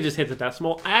 I think it just hits a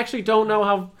decimal. I actually don't know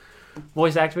how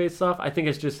voice activates stuff. I think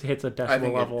it just hits a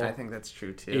decimal level. I think that's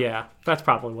true too. Yeah, that's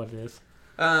probably what it is.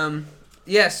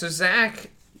 So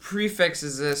Zach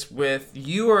prefixes this with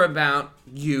you,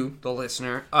 the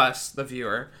listener, us, the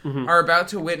viewer, are about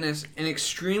to witness an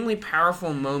extremely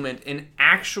powerful moment in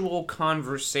actual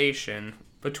conversation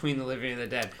between the living and the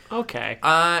dead. Okay.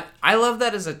 I love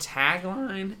that as a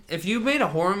tagline. If you made a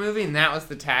horror movie and that was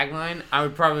the tagline, I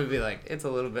would probably be like, it's a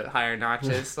little bit higher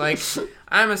notches. I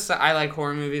like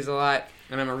horror movies a lot,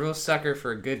 and I'm a real sucker for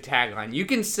a good tagline. You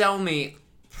can sell me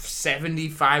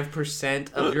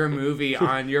 75% of your movie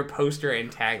on your poster and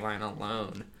tagline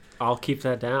alone. I'll keep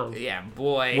that down. Yeah,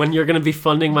 boy. When you're going to be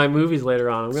funding my movies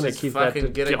later on, I'm going to keep that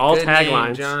to all taglines.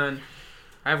 Name, John.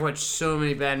 I've watched so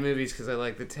many bad movies because I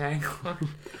like the tagline.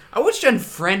 I watched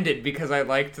Unfriended because I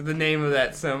liked the name of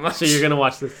that so much. So you're going to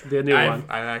watch the new one?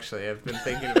 I've been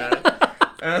thinking about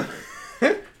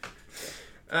it.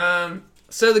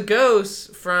 So the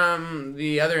ghosts from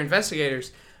the other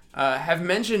investigators have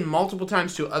mentioned multiple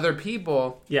times to other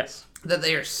people that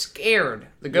they are scared.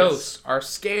 The ghosts are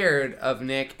scared of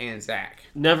Nick and Zach.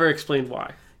 Never explained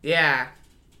why. Yeah.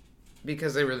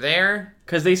 Because they were there?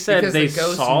 Because they said they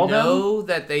saw them? Know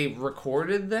that they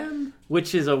recorded them?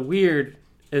 Which is a weird...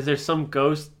 Is there some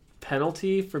ghost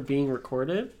penalty for being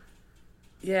recorded?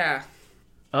 Yeah.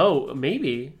 Oh,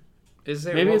 maybe. Is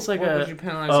there? Maybe it's like what a. would you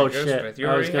penalize Oh, a ghost shit. with? You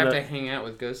I was already have gonna- to hang out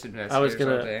with ghost investigators I was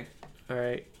gonna- all day. All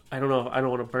right. I don't know. I don't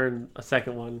want to burn a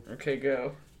second one. Okay,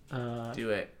 go. Do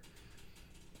it.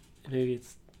 Maybe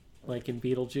it's like in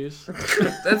Beetlejuice.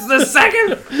 That's the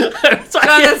second. Sorry,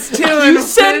 God, that's two. You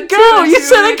said go. You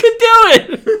said I could do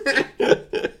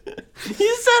it.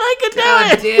 You said I could do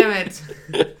God it.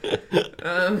 damn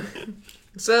it.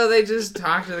 So they just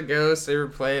talk to the ghost. They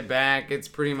replay it back. It's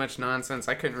pretty much nonsense.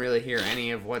 I couldn't really hear any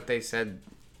of what they said.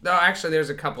 No, actually, there's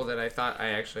a couple that I thought I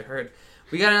actually heard.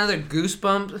 We got another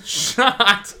goosebump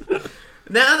shot.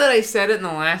 Now that I said it in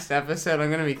the last episode,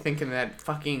 I'm gonna be thinking that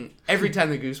fucking every time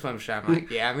the goosebump shot. I'm like,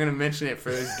 yeah, I'm gonna mention it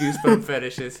for those goosebump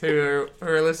fetishes who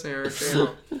are listening to our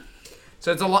channel.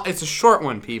 So it's a short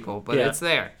one, people, but Yeah. it's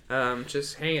there.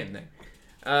 Just hang in there.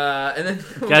 And then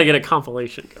Gotta get a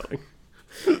compilation going.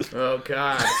 oh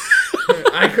god,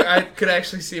 I could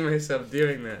actually see myself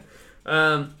doing that.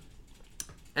 And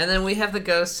then we have the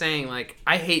ghost saying like,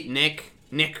 "I hate Nick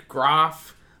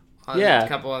Groff." Yeah. A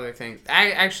couple other things.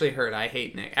 I actually heard "I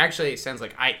hate Nick." Actually, it sounds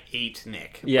like "I ate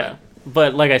Nick." Yeah.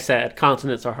 But like I said,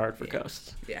 consonants are hard for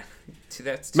ghosts. Yeah.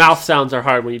 That's Mouth sounds are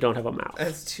hard when you don't have a mouth.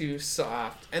 That's too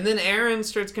soft. And then Aaron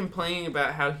starts complaining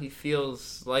about how he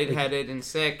feels lightheaded and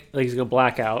sick. Like he's gonna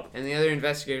black out. And the other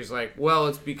investigator's like, well,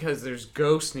 it's because there's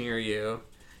ghosts near you.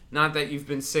 Not that you've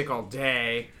been sick all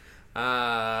day.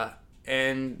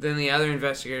 And then the other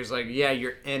investigator's like, yeah,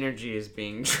 your energy is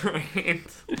being drained.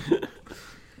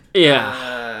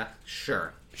 Yeah.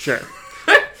 Sure. Sure.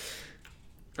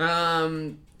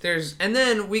 And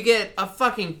then we get a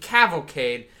fucking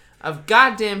cavalcade of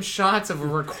goddamn shots of a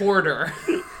recorder.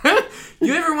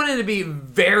 You ever wanted to be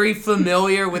very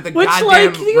familiar with a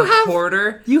goddamn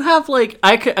recorder? You have like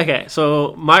okay.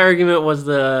 So my argument was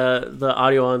the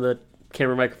audio on the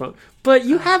camera microphone, but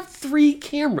you have 3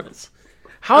 cameras.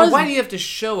 Why do you have to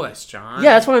show us, John?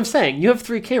 Yeah, that's what I'm saying. You have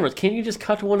 3 cameras. Can't you just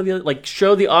cut to one of the other? Like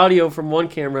show the audio from one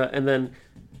camera and then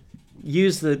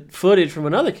use the footage from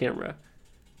another camera.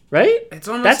 Right? It's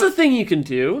almost that's a thing you can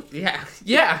do.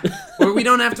 Yeah. Where we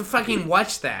don't have to fucking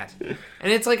watch that.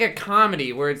 And it's like a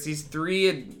comedy where it's these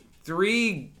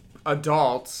three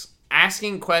adults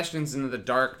asking questions into the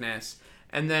darkness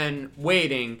and then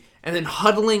waiting and then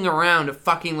huddling around a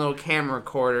fucking little camera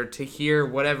recorder to hear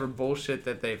whatever bullshit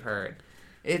that they've heard.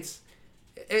 It's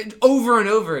over and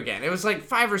over again. It was like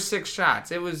 5 or 6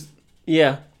 shots. It was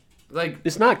like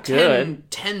it's not good.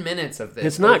 10 minutes of this.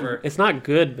 It's not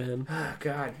good, Ben. Oh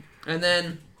god. And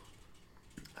then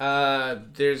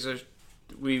there's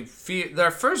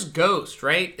our first ghost,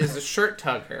 right? Is a shirt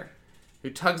tugger who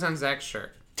tugs on Zach's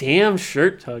shirt. Damn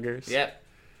shirt tuggers. Yep.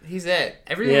 He's it.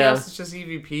 Everything else is just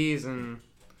EVPs and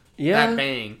that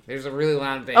bang. There's a really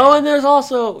loud bang. Oh, and there's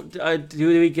also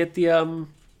do we get the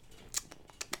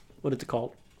what is it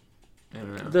called? I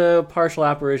don't know. The partial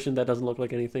apparition that doesn't look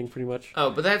like anything, pretty much. Oh,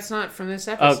 but that's not from this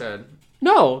episode.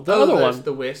 No, the other one.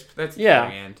 The wisp. That's the Yeah.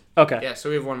 very end. Okay. Yeah, so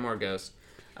we have one more ghost.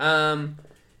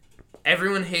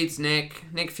 Everyone hates Nick.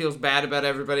 Nick feels bad about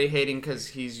everybody hating because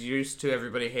he's used to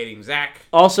everybody hating Zach.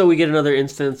 Also, we get another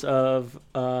instance of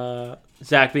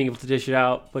Zach being able to dish it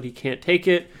out, but he can't take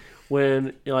it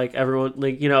when like everyone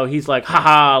he's like,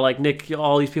 haha, like Nick,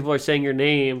 all these people are saying your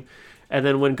name, and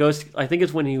then when Ghost, I think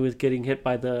it's when he was getting hit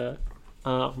by the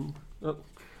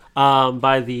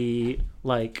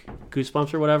like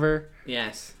goosebumps or whatever.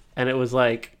 Yes. And it was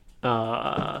like, Nick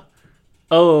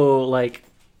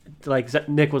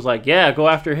was like, yeah, go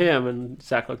after him, and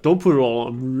Zach like, don't put it all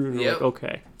on me. Yep. Like,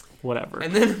 okay, whatever.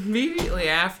 And then immediately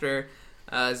after,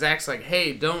 Zach's like,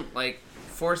 hey, don't like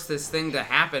force this thing to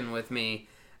happen with me.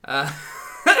 The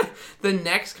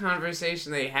next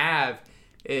conversation they have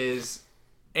is,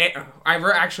 I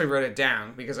actually wrote it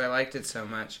down because I liked it so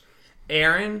much.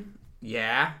 Aaron,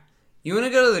 yeah, you want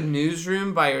to go to the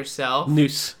newsroom by yourself?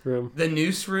 Noose room. The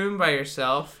noose room by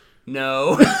yourself?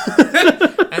 No.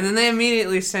 And then they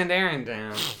immediately send Aaron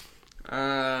down.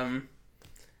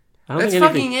 That's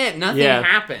fucking it. Nothing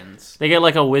happens. They get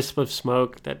like a wisp of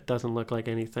smoke that doesn't look like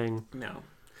anything. No.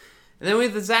 And then we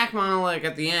have the Zach monologue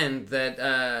at the end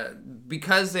that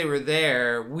because they were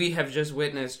there, we have just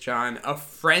witnessed, John, a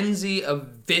frenzy of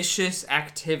vicious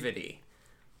activity.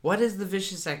 What is the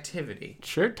vicious activity?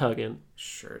 Shirt tugging.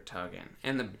 Shirt tugging.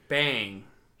 And the bang.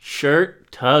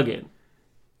 Shirt tugging.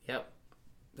 Yep.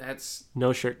 That's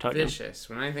no shirt tugging. Vicious.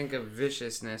 When I think of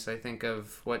viciousness, I think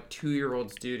of what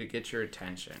 2-year-olds do to get your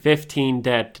attention. 15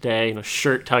 dead today in a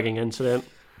shirt tugging incident.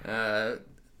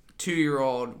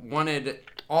 2-year-old wanted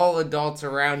all adults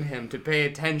around him to pay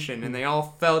attention, and they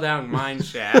all fell down mine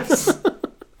shafts.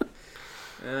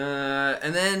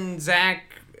 And then Zach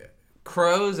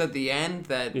crows at the end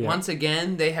that Yeah. once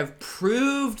again they have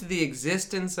proved the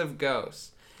existence of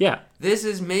ghosts. Yeah. This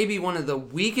is maybe one of the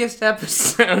weakest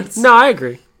episodes. No, I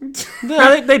agree.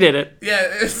 No, they did it. Yeah,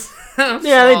 it's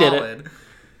Yeah, they did it. solid.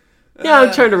 Yeah,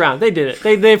 I'm turned around. They did it.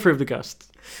 They proved the ghosts.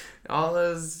 All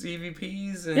those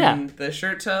EVPs and Yeah. the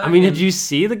shirt tug. I mean, and- did you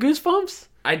see the goosebumps?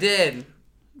 I did.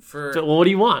 So, what do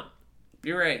you want?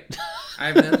 You're right. I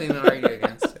have nothing to argue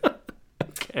against it.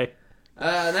 Okay.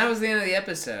 That was the end of the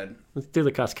episode. Let's do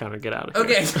the cuss counter. Get out of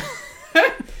here.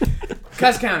 Okay.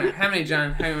 Cuss counter. How many,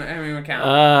 John? How many we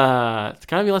count? It's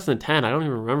gotta be less than 10. I don't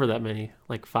even remember that many.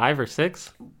 Like 5 or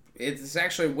 6? It's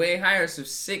actually way higher, so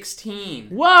 16.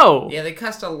 Whoa! Yeah, they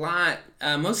cussed a lot.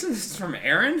 Most of this is from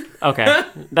Aaron. Okay.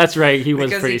 That's right. He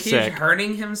was because pretty he keeps sick.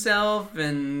 hurting himself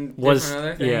and different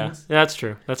other things. Yeah, that's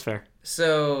true. That's fair.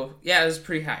 So, yeah, it was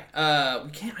pretty high. I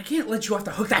can't let you off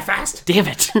the hook that fast. Damn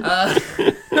it.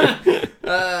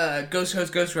 Ghost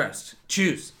host, ghost roast.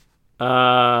 Choose.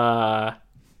 I'm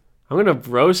gonna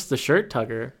roast the shirt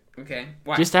tugger. Okay.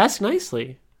 Why? Just ask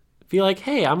nicely. Be like,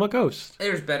 hey, I'm a ghost.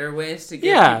 There's better ways to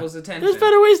get people's attention. There's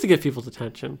better ways to get people's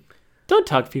attention. Don't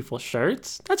tug people's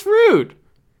shirts. That's rude.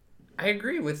 I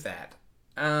agree with that.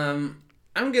 I'm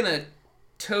gonna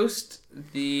toast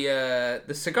the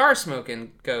cigar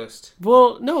smoking ghost.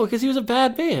 Well, no, because he was a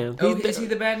bad man. Is he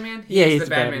the bad man? Yeah, He's he's the the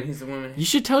bad bad man. man. He's the woman. You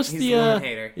should toast He's the the woman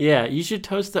hater. Yeah, you should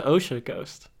toast the OSHA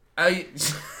ghost.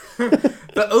 The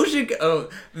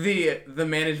OSHA. The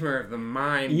management of the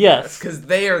mine. Yes. because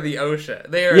they are the OSHA.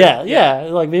 They are. Yeah.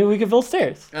 Like maybe we could build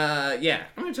stairs. Yeah.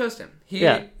 I'm gonna toast him. He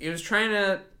was trying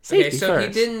to. Safety so first.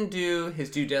 he didn't do his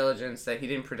due diligence that he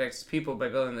didn't protect his people by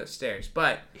building those stairs,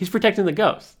 but He's protecting the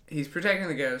ghost he's protecting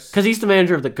the ghost. because he's the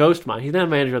manager of the ghost mine. He's not a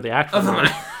manager of the actual Of the mine.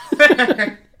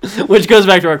 mine. Which goes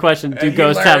back to our question: do he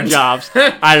ghosts have learned. jobs?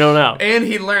 I don't know. And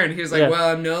he learned. He was like, Yeah.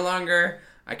 well,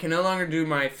 I can no longer do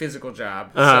my physical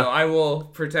job, Uh-huh. so I will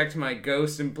protect my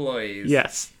ghost employees.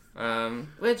 Yes.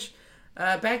 Which,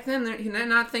 back then, they're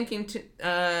not thinking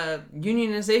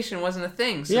unionization wasn't a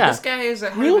thing. So Yeah. this guy is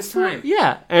ahead of his time.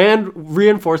 Yeah, and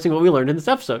reinforcing what we learned in this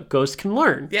episode: ghosts can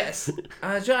learn. Yes.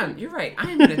 John, you're right.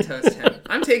 I'm going to toast him.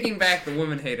 I'm taking back the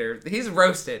woman hater. He's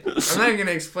roasted. I'm not even going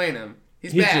to explain him.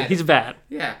 He's bad. He's bad.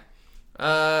 Yeah.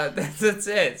 That's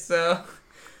it. So,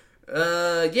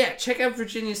 yeah, check out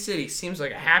Virginia City. Seems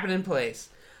like a happening place.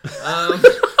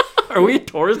 Are we a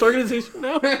tourist organization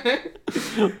now?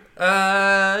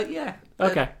 Yeah.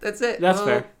 Okay. That's it. That's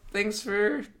fair. Thanks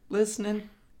for listening,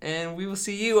 and we will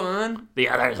see you on The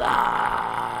other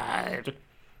side.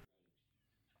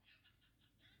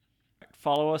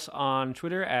 Follow us on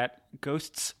Twitter at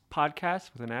Ghosts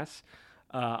Podcast with an S,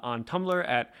 on Tumblr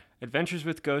at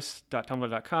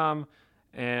adventureswithghosts.tumblr.com,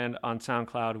 and on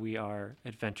SoundCloud we are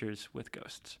Adventures with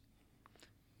Ghosts.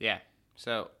 Yeah.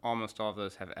 So almost all of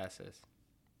those have S's.